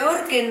 Estamos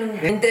peor que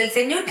nunca. Entre el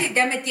señor que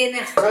ya me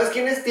tiene... ¿Sabes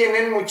quiénes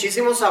tienen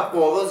muchísimos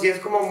apodos y es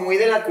como muy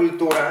de la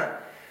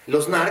cultura?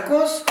 Los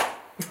narcos.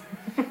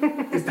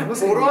 Estamos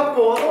Puro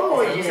apodo,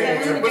 oye.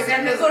 Estamos en Pues,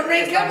 Michoacán, mejor no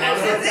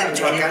entramos.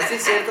 Michoacán, sí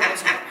es cierto.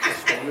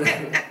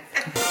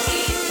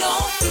 Y no,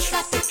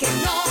 fíjate que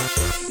no,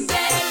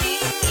 baby,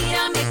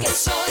 mírame que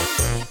soy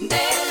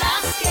de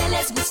las que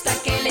les gusta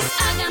que les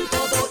hagan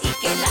todo y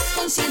que las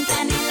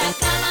consientan en la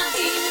cama.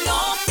 Y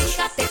no,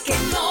 fíjate que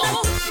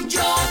no,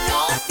 yo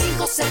no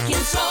fijo ser quien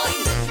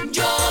soy,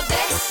 yo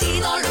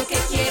decido lo que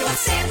quiero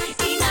hacer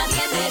y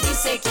nadie me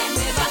dice quién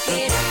me va a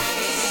querer.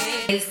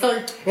 El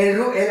sol.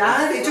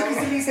 De hecho, ¿qué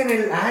se le dicen?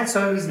 El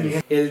sol, Luis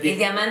Miguel. El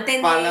diamante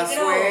negro.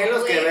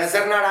 Palazuelos, que pues. debe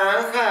ser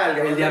naranja.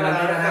 El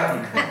diamante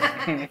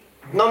naranja.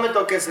 No me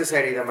toques esa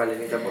herida,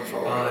 Malenita, por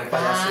favor.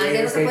 Ay,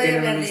 ya no se ahí puede tiene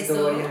hablar una de eso.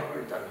 historia.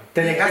 Ahorita no.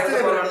 ¿Te dejaste, No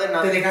puedo hablar de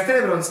nada. ¿Te dejaste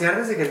de broncear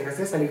desde que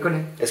dejaste de salir con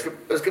él?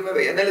 Es que me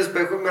veía en el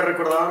espejo y me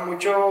recordaba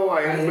mucho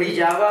a él. Ay.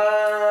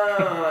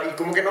 Brillaba y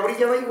como que no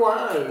brillaba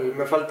igual.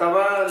 Me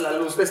faltaba la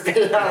luz de este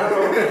lado.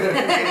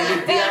 Que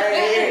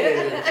emitía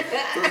él.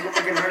 Entonces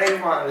como que no era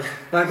igual.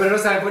 Ay, pero no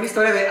saben, fue una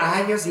historia de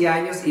años y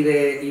años y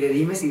de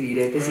dimes y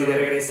diretes y de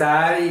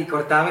regresar y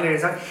cortaba y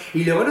regresar.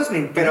 Y luego nos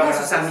mentían Pero a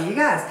sus gracias.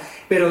 amigas.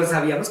 Pero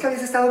sabíamos que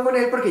habías estado con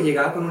él porque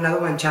llegaba con un lado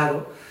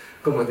manchado,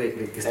 como de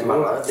que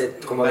Embarrada,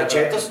 como de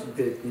chetos.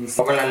 y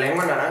sí. O con la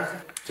lengua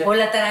naranja. O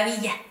la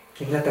Taravilla.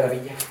 ¿Quién es la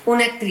Taravilla?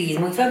 Una actriz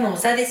muy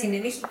famosa de cine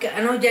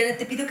mexicano. Ya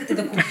te pido que te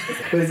documentes.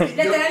 Pues, La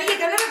yo- Taravilla,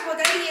 que hablaba como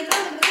Taravilla.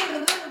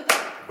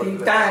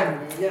 Tintán.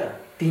 Ya.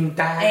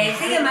 Tintán. Él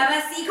se llamaba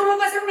así. ¿Cómo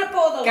va a ser un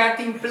apodo?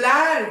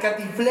 Cantinflar,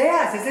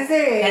 Cantinfleas, ese es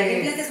de...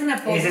 Cantinflas es un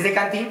apodo. Ese es de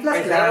Cantinflas,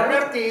 Es nombre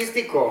claro.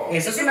 artístico.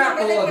 Eso es Es un el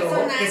nombre del apodo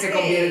personaje. que se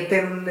convierte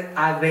en un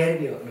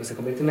adverbio, no se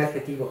convierte en un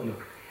adjetivo, no.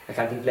 A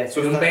Cantinflas,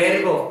 en un Sustantivo.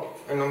 verbo,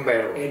 En un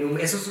verbo.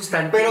 eso es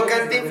sustantivo. Pero que se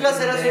Cantinflas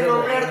convierte en era un su verbo.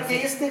 nombre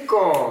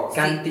artístico.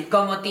 Canti- Sí,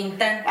 como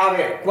Tintán. A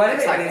ver. ¿Cuál es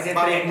la exacto, diferencia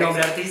vamos, entre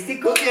nombre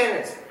artístico? Tú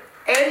tienes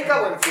Erika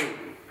Buenfil.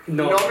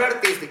 No. Nombre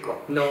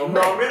artístico.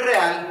 Nombre. Nombre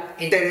real.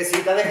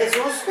 Teresita de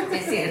Jesús.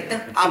 Es cierto.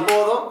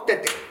 Apodo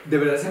Tete. De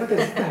verdad se llama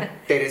Teresita.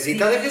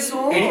 Teresita de Jesús.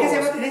 Erika se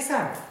llama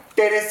Teresa.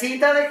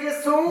 Teresita de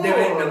Jesús. De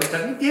verdad, me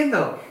estás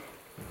mintiendo.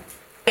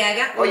 Que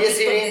haga un Oye, TikTok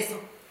Siri. de eso.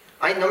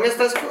 Ay, no me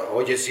estás.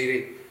 Oye,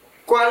 Siri.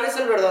 ¿Cuál es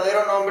el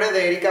verdadero nombre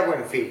de Erika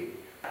Buenfil?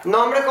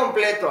 Nombre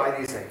completo,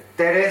 ahí dice.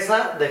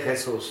 Teresa de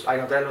Jesús. Ay,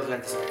 no trae los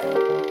lentes.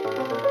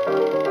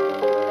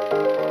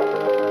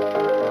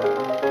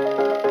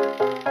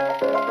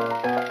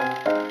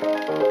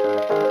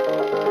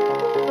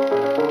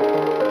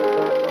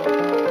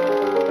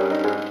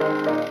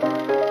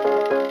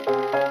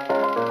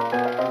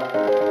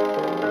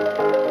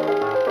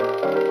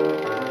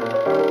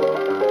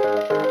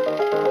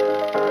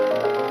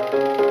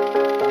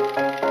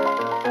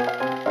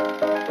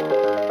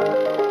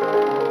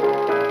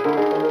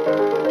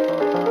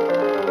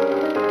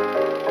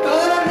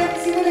 Toda la vida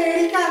diciendo de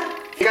Erika.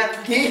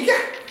 Kika.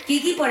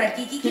 Kiki por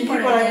aquí, Kiki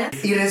por por allá. allá.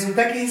 Y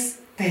resulta que es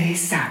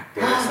Teresa.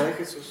 Teresa de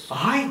Jesús.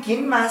 Ay,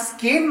 ¿quién más?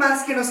 ¿Quién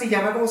más que no se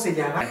llama como se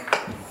llama?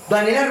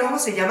 Daniela Romo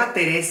se llama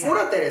Teresa.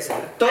 Pura Teresa.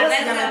 Todas Adal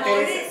se llaman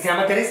Ramones. Teresa. Se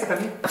llama Teresa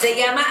también. Se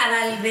llama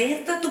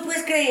Adalberto, ¿tú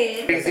puedes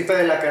creer? Príncipe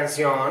de la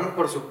canción,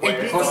 por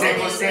supuesto. El José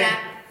del José. rap.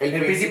 El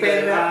príncipe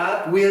del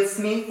rap. Will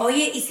Smith.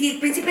 Oye, y si el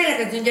príncipe de la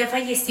canción ya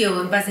falleció,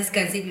 en paz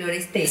descanse y gloria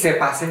esté, Se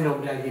pasa el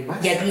nombre a alguien más.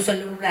 ya cruzó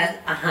el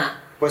umbral,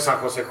 ajá. Pues a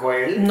José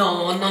Joel.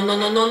 No.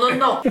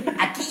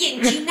 Aquí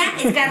en China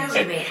es Carlos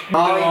Rivera.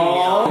 Ay,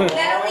 no.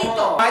 Claro,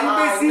 Brito. Hay un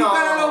besito no.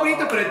 para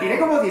Lobrito, pero tiene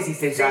como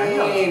 16 Sí, años.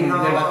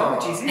 no. Le baja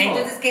muchísimo.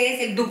 Entonces, ¿qué es?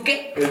 ¿El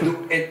duque?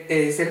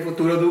 Es el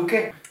futuro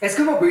duque. Es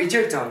como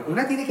Bridgerton.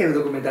 Una tiene que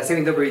documentarse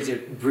viendo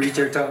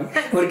Bridgerton.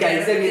 Porque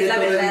ahí se Es viene la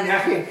todo el verdad.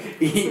 linaje.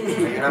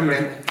 Ahí uno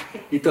aprende.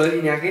 Y todo el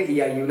linaje.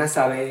 Y ahí una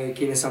sabe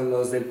quiénes son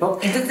los del pop.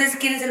 Entonces,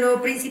 ¿quién es el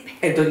nuevo príncipe?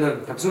 Entonces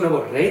necesitamos un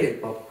nuevo rey del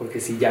pop. Porque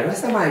si ya no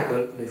está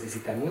Michael,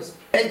 necesitamos.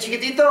 El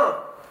chiquitito.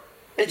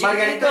 El chiquitito.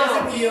 Margarita ya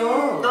se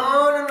murió.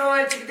 No,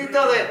 el chiquitito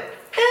de.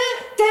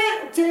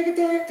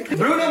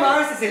 Bruno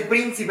Mars es el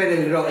príncipe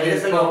del rock. Él del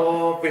es el pop.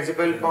 nuevo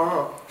príncipe del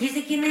pop. ¿Y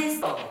ese quién es?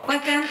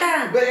 ¿Cuál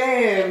canta? ¿Por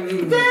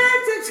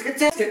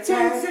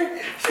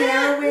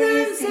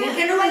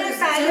qué no va a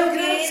los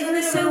años? ¿Dónde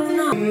está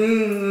uno?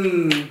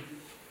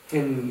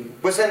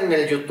 Pues en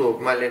el YouTube,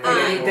 Malena.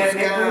 Ay,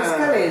 internet,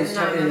 búscale.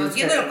 No,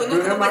 yo no lo conozco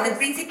Bruno como es Mars. el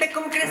príncipe,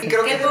 ¿cómo crees? Y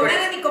creo que Que de pongan,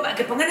 verdad-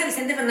 que pongan a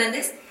Vicente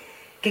Fernández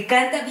que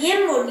canta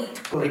bien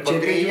bonito. El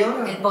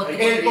potrillo. El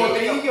potrillo. El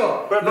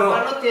potrillo. Pero No.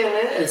 papá no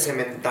tiene el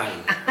cemental.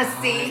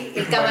 Sí,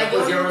 el Pues yo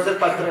caballón. no sé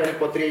el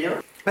potrillo.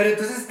 Pero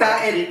entonces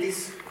está el...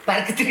 Artritis.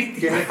 Parquitritis.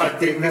 Tiene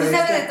partritis. ¿Tú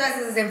sabes de todas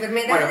esas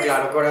enfermedades? Bueno,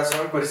 claro,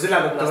 corazón. Por eso es la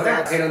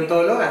doctora,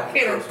 gerontóloga.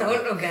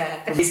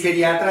 Gerontóloga.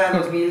 Disgeriatra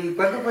 2000,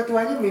 ¿cuánto fue tu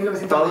año?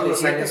 1997. Todos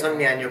los años son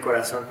mi año,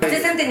 corazón.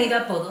 ¿Ustedes han tenido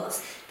apodos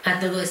a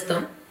todo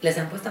esto? ¿Les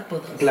han puesto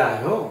apodos?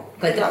 Claro,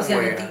 ¿Cuál te Ah,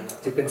 pusieron a bueno. ti?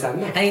 estoy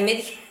pensando. A mí me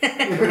dije.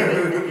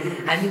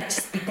 A mí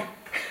Chispita.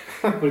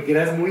 Porque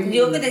eras muy...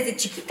 Yo desde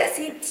chiquita,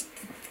 sí.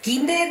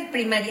 Kinder,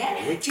 primaria.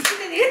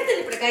 Chiquita,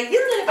 yéndole para acá,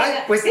 yéndole para Ay,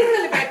 acá, pues-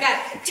 yéndole para acá.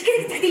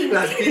 Chiquita,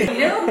 Las y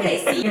luego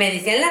crecí. Me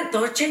decían la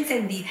antorcha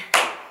encendida.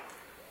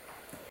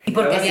 Y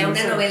porque Ahora había sí,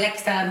 una sí. novela que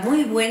estaba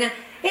muy buena.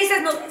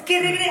 Esas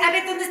novelas, a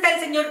ver, ¿dónde está el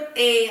señor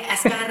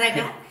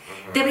Azcárraga?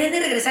 Deberían de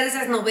regresar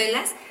esas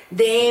novelas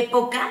de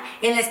época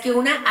en las que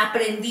una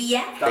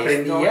aprendía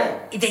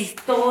Aprendía de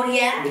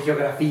historia de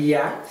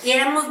geografía. y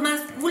éramos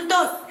más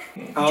cultos.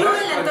 Ahora, Yo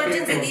en la antorcha ¿qué?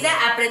 encendida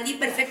aprendí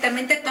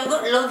perfectamente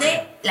todo lo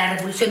de la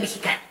Revolución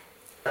Mexicana.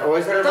 O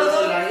ese era el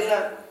Todo. de la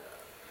águila.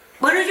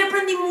 Bueno, yo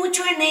aprendí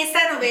mucho en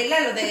esa novela,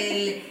 lo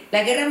de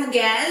la Guerra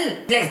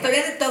Mundial, la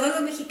historia de todos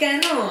los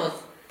mexicanos.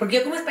 Porque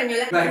yo como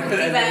española La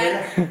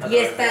cultivar y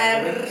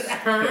estar...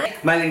 Ajá.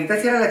 Malenita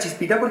sí era la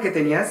chispita porque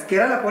tenías, que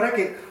era la porra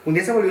que un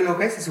día se volvió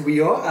loca y se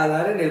subió a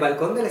dar en el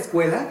balcón de la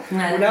escuela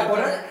una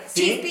porra.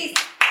 Sí. Chispis,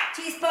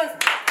 chispos,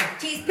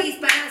 chispis,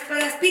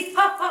 paras, pis,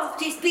 ho,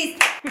 chispis,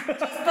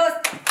 chispos,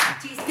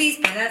 chispis,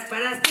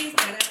 paras,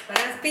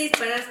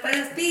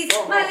 pis,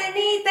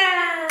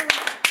 Malenita.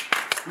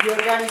 Y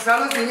organizó a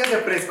los niños de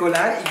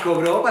preescolar y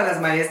cobró para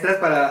las maestras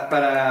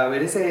para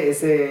ver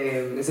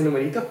ese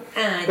numerito.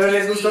 Ay, Pero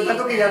les gustó chispita.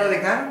 tanto que ya lo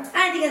dejaron.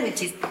 Ay, díganme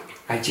chispita.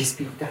 Ay,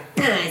 chispita.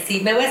 Ay,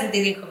 sí, me voy a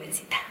sentir bien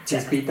jovencita.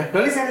 Chispita. No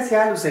le decían así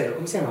a Lucero,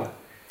 ¿cómo se llamaba?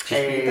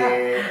 Chispita.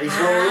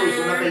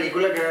 Hizo una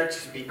película que era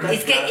Chispita.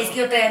 Es que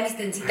yo traía mis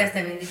trencitas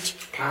también de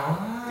chiquita.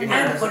 Ah. Y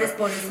A lo mejor es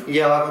por eso. Y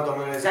ya va con todo el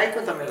mundo y le dice, ay,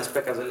 cuéntame las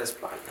pecas de la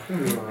espalda.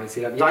 No, ay,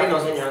 sí la vi. Ay, no,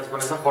 señores, con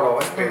esa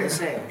joroba,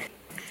 espérese.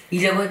 Y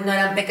luego no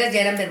eran pecas,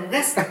 ya eran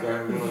verrugas.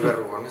 Eran unos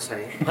verrugones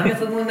ahí. A mí me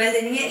fue muy mal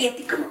de niña. ¿Y a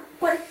ti cómo?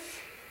 ¿Cuál?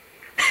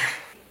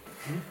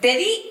 Te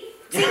di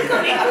 5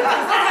 minutos.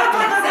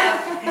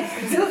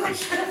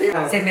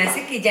 Se me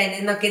hace que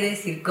Janet no quiere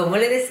decir cómo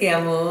le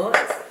decíamos.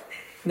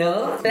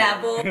 ¿No? La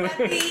Bo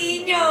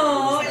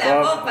Patiño. La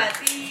Bo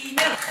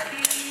Patiño.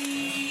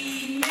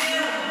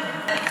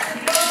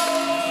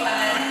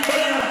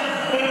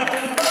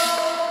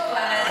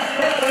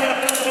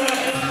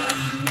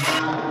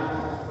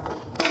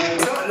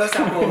 Los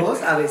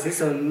apodos a veces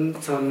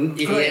son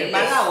Y cruel, bien.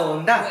 mala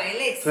onda.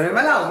 Crueles. Son de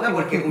mala onda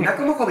porque una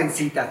como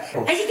jovencita.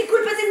 Ay, ¿qué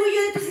culpa tengo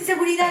yo de tus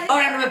inseguridades?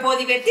 Ahora no me puedo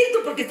divertir tú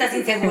porque estás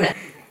insegura.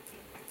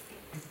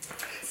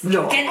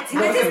 No, Que si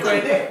no se naces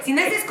puede. si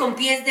naces con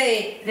pies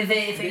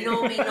de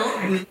fenómeno,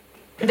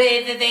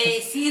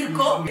 de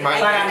circo,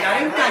 Para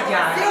andar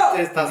encallado,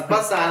 Te estás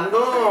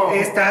pasando.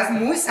 estás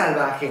muy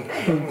salvaje.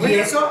 Y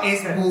eso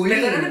es perdóname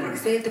bullying. porque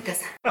estoy en tu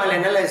casa. A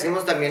Malena le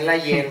decimos también la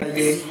hiena.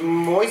 Es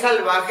muy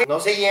salvaje, no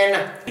se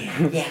llena.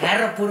 Y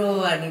agarro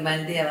puro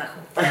animal de abajo.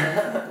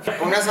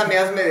 Unas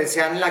amigas me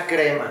decían la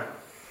crema.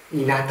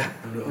 Y nata.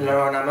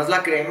 No, nada más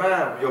la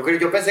crema.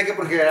 Yo pensé que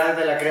porque era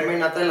de la crema y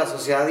nata de la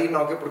sociedad y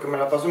no, que porque me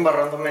la paso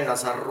embarrándome en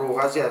las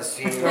arrugas y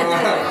así. No, no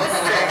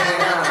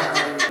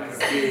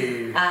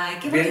sé. Ay,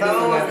 qué Bien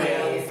bonito.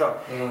 Bonito.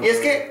 Y es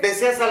que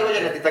decías algo,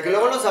 Janetita, que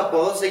luego los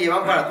apodos se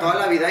llevan para toda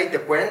la vida y te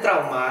pueden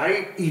traumar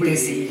Y te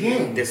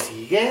siguen. Te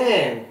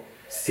siguen.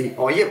 Sí.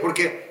 Oye,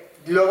 porque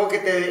luego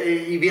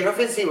que y bien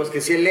ofensivos,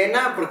 que si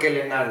Elena, porque el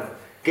enano.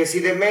 Que si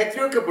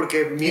Demetrio, que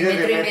porque mide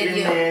metro y Demetrio y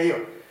medio.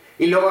 medio.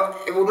 Y luego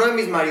uno de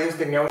mis maridos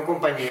tenía un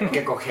compañero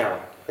que cojeaba.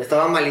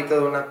 Estaba malito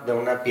de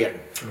una pierna.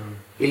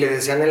 Y le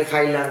decían el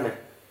Highlander,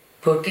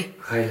 ¿Por qué?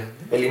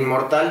 Highland. el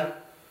inmortal.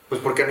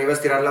 Pues porque no iba a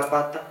estirar la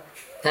pata.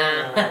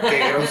 Ah. Qué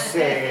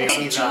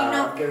grosero.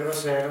 Chino. Qué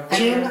grosero.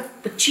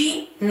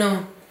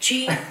 Chino.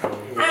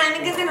 Ah, me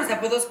encantan los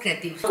apodos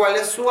creativos. ¿Cuál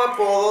es su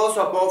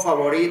apodo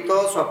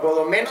favorito, su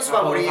apodo menos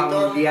Apodo favorito?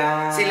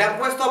 familiar. Si le han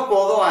puesto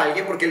apodo a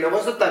alguien, porque luego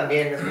eso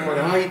también es como de,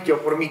 ay, yo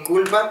por mi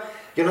culpa,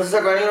 yo no sé si se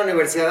acuerdan en la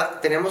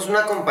universidad, teníamos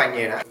una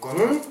compañera con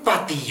un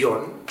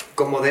patillón,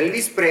 como de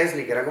Elvis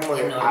Presley, que era como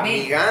de Enorme.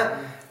 amiga.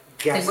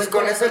 ¿Qué Tengo haces el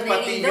con ese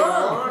corazón herido.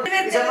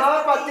 patillón? Y se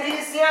llamaba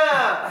Patricia.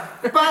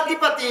 Pati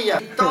Patilla.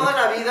 Y toda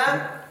la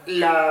vida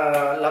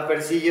la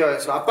persiguió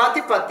eso. A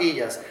Pati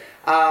Patillas.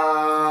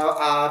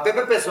 A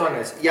Pepe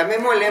Pezones y a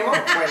Memo Elemo,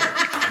 bueno,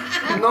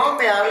 no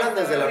me hablan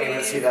desde la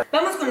universidad.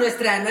 Vamos con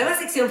nuestra nueva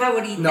sección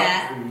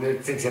favorita. No,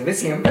 sección de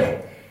siempre.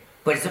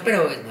 Por eso,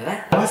 pero es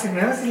nueva. ¿Cómo se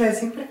nueva es la de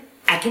siempre?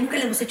 Aquí nunca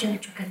la hemos hecho en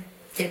Michoacán.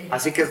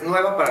 Así que es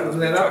nueva para los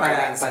Nueva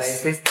para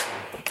michoacanenses. este.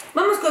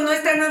 Vamos con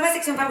nuestra nueva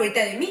sección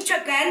favorita de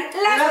Michoacán,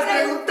 las ¡Las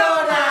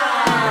preguntonas.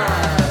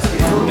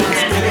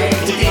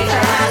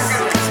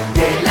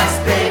 De las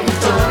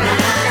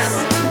preguntonas,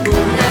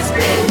 unas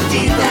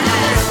preguntitas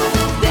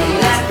de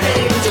las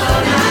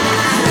preguntonas.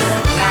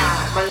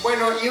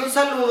 Bueno, y un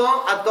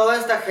saludo a toda toda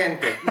esta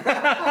gente.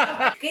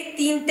 ¿Qué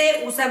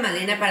tinte usa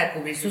Malena para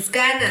cubrir sus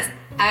canas?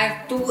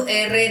 Artu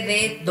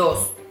RD2.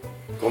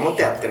 ¿Cómo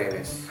te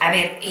atreves? A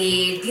ver,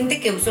 el tinte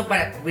que uso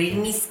para cubrir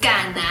mis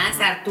canas,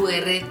 Artu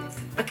R.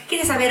 ¿Para qué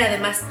quieres saber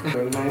además?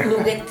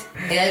 Nugget.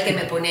 Era el que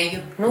me ponía yo.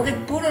 Nugget,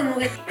 puro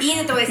nugget. Y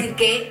no te voy a decir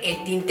que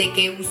el tinte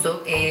que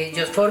uso es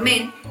Just for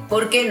Men,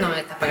 porque no me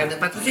está pagando el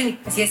patrocinio.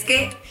 Así es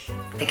que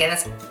te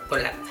quedas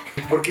con la...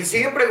 Porque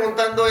siguen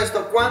preguntando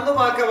esto, ¿cuándo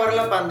va a acabar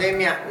la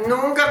pandemia?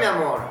 Nunca, mi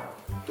amor.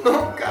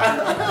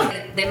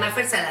 Nunca. De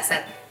Maffer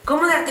Salazar.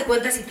 ¿Cómo darte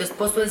cuenta si tu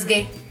esposo es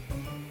gay?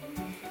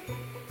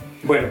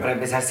 Bueno, para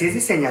empezar, si es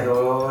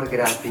diseñador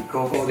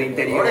gráfico o de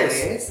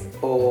interiores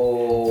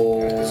o...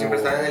 Siempre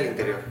están en el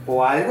interior.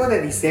 O algo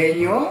de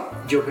diseño,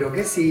 yo creo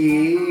que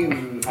sí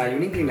hay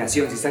una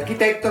inclinación. Si es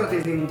arquitecto no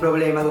tienes ningún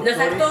problema, doctor.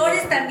 Los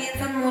actores también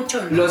son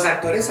muchos, ¿no? Los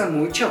actores son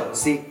muchos,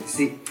 sí,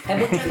 sí. Hay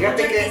muchos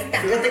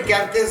Fíjate que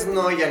antes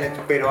no, Janet,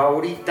 pero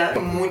ahorita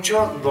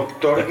mucho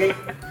doctor gay.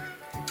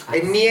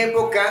 En mi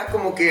época,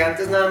 como que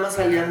antes nada más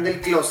salían del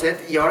closet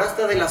y ahora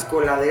hasta de las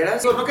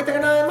coladeras. No que tenga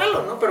nada de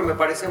malo, ¿no? Pero me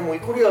parece muy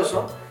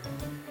curioso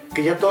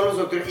que ya todos los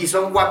doctores, y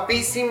son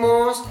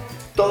guapísimos,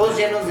 todos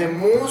llenos de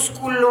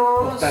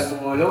músculos.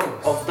 Oftalmólogos.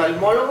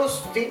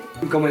 Oftalmólogos, sí.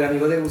 Como el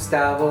amigo de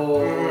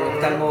Gustavo,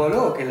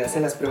 oftalmólogo, que le hace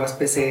las pruebas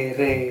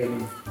PCR.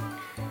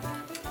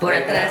 Por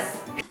atrás.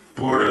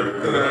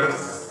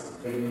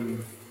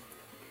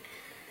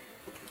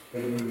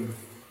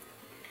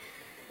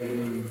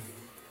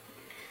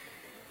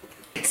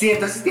 Sí,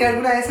 entonces si tiene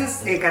alguna de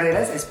esas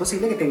carreras, es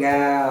posible que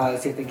tenga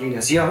cierta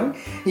inclinación.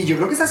 Y yo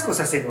creo que esas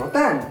cosas se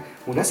notan.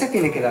 Una se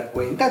tiene que dar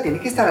cuenta, tiene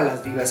que estar a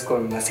las vivas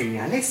con las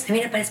señales.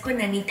 Mira, parezco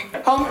enanita.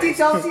 Humpty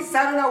Dumpty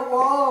sat on a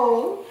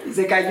wall.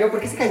 Se cayó, ¿por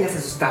qué se caía? Se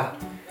asustaba.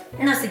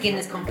 No sé quién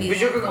es contigo. Pues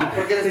yo creo que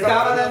porque él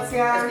Estaba está,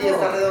 danzando. es que ya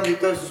está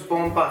redondito de sus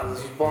pompas, de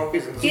sus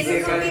pompis. ¿Quién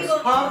es contigo?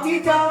 Humpty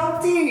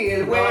Dumpty,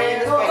 el No, en huevo.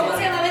 español. ¿Cómo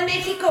se llamaba en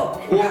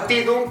México?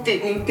 Humpty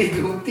Dumpty. Humpty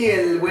Dumpty,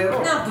 el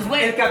huevo. No, pues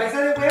bueno. El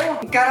cabeza de huevo,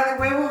 cara de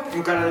huevo,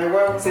 Un cara de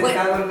huevo.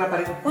 sentado en una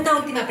pared. Una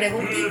última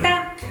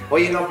preguntita.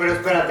 Oye, no, pero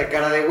espérate,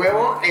 cara de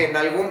huevo en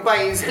algún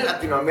país en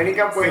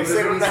Latinoamérica puede Sí,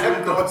 ser es un una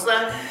insulto.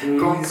 cosa Un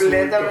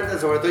completamente,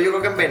 sobre todo yo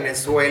creo que en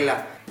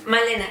Venezuela.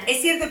 Malena,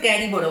 ¿es cierto que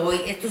Ari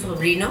Boroboy es tu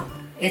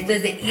sobrino? Esto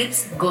es de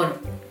It's Gone.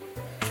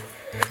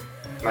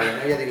 Vale,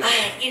 no, ya dile.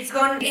 Ay, It's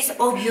Gone es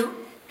obvio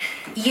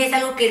y es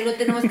algo que no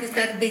tenemos que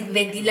estar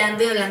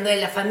ventilando y hablando de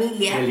la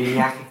familia, El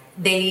linaje.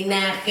 de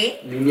linaje.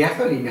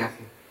 ¿Linaje o linaje?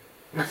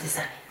 No se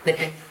sabe,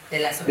 depende de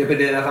la zona.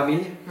 Depende de la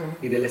familia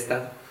y del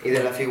estado. Y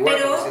de la figura,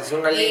 Pero, porque si es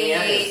una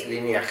línea, es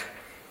lineaje.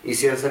 Y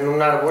si es en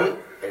un árbol,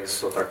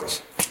 es otra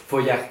cosa.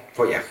 Follaje.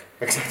 Follaje,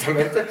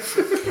 exactamente.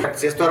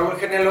 Si es tu árbol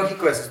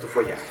genealógico, ese es tu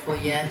follaje.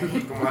 Follaje.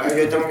 Como,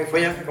 yo tengo mi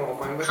follaje, como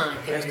pueden ver. Ah,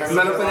 qué Ahí está mi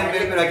No lo pueden follaje.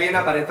 ver, pero aquí hay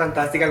una pared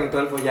fantástica con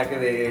todo el follaje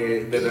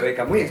de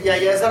Rebeca. Muy bien. Y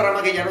allá esa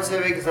rama que ya no se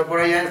ve, que está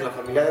por allá, es la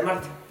familia de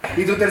Marte.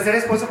 ¿Y tu tercer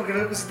esposo por qué no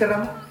le pusiste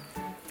rama?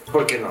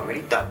 Porque no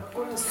amerita.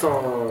 Por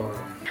eso.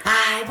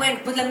 Ay, bueno,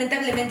 pues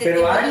lamentablemente Pero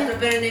tengo Ari, nuestro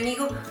peor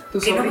enemigo, ¿tu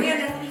que no voy sobrino? a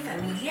hablar de mi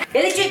familia.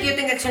 El hecho de que yo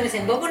tenga acciones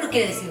en Bobo no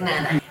quiere decir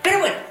nada. Pero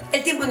bueno,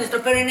 el tiempo es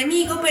nuestro peor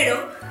enemigo,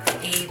 pero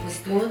pues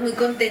estuvimos muy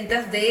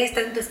contentas de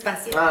estar en tu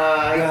espacio.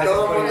 Ay, Gracias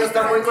todo por el mundo eso.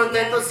 está muy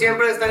contento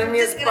siempre de estar en mi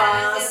Muchas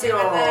gracias, espacio.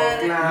 de verdad.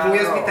 Claro. Muy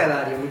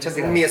hospitalario, muchas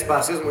gracias. Mi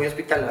espacio es muy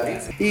hospitalario.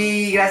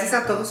 Y gracias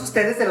a todos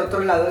ustedes del otro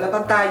lado de la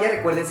pantalla.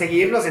 Recuerden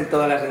seguirnos en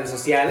todas las redes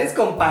sociales,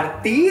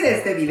 compartir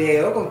este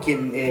video con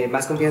quien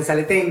más confianza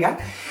le tenga.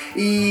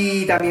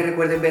 Y también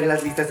recuerden ver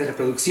las listas de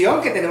reproducción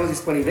que tenemos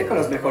disponible con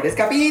los mejores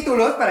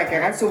capítulos para que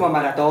hagan su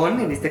maratón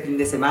en este fin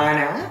de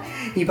semana.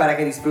 Y para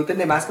que disfruten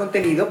de más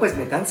contenido, pues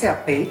métanse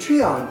a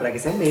Patreon, para que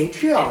sean Le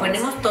Patreon.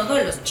 ponemos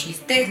todos los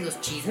chistes,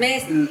 los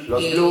chismes,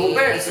 Los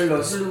bloopers,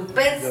 los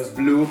bloopers, Los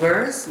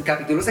bloopers,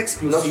 capítulos Los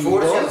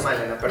exclusivos. furcios,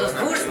 Malena, los perdona.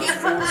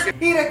 furcios.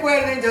 Y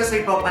recuerden, yo soy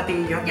Pop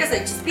Patiño. Yo soy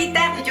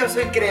Chispita. Y yo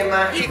soy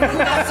Crema. Y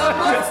juntas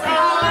somos la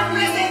más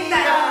presenta.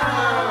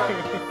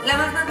 La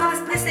más mamás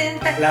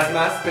presenta. Las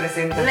más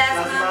presentan. Las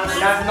mamás.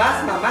 Las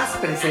más mamás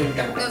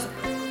presentan. Los-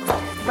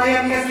 Vaya,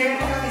 amigas, miren un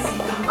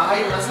cafecito.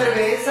 Ay, una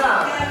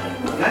cerveza.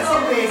 Una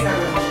cerveza,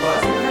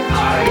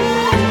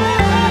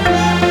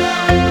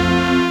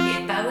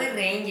 El Power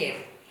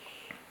Ranger,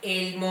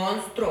 el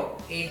monstruo,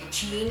 el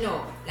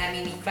chino, la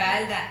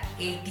minifalda,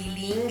 el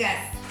tilingas.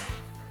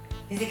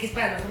 Dice que es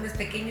para los hombres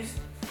pequeños.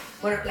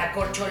 Bueno, la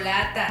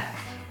corcholata,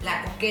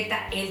 la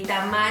coqueta, el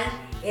tamal,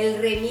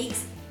 el remix,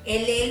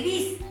 el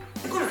Elvis.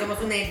 ¿Conocemos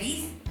un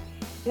Elvis?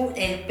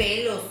 El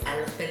pelos, a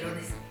los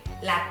pelones.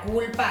 La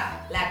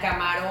culpa, la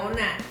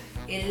camarona,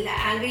 el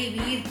Angry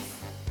Bird.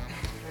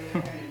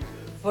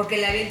 Porque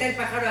le avienta el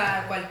pájaro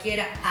a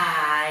cualquiera.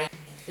 Ay,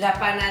 la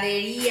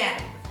panadería,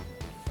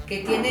 que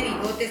tiene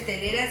bigotes,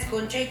 teleras,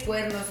 concha y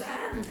cuernos.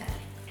 Ándale.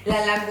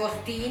 La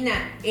langostina,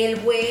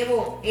 el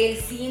huevo, el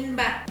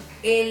Simba,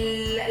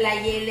 la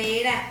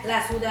hielera,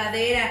 la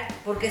sudadera,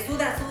 porque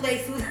suda y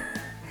suda.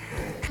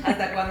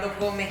 Hasta cuando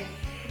come.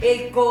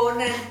 El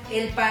Conan,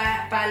 el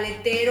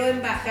paletero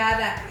en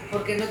bajada,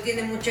 porque no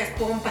tiene muchas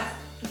pompas.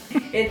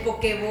 El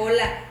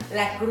Pokebola,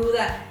 la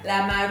cruda,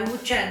 la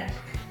Maruchan,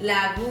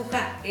 la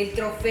aguja, el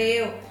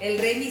trofeo, el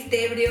rey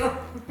misterio,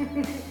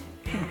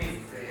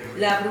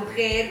 la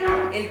brujer,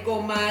 el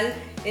comal,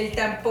 el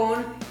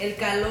tampón, el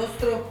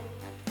calostro,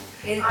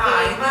 el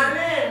 ¡Ay, teddy.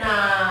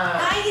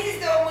 Malena! Ay, ese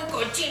estaba muy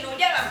cochino,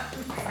 ya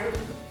vamos.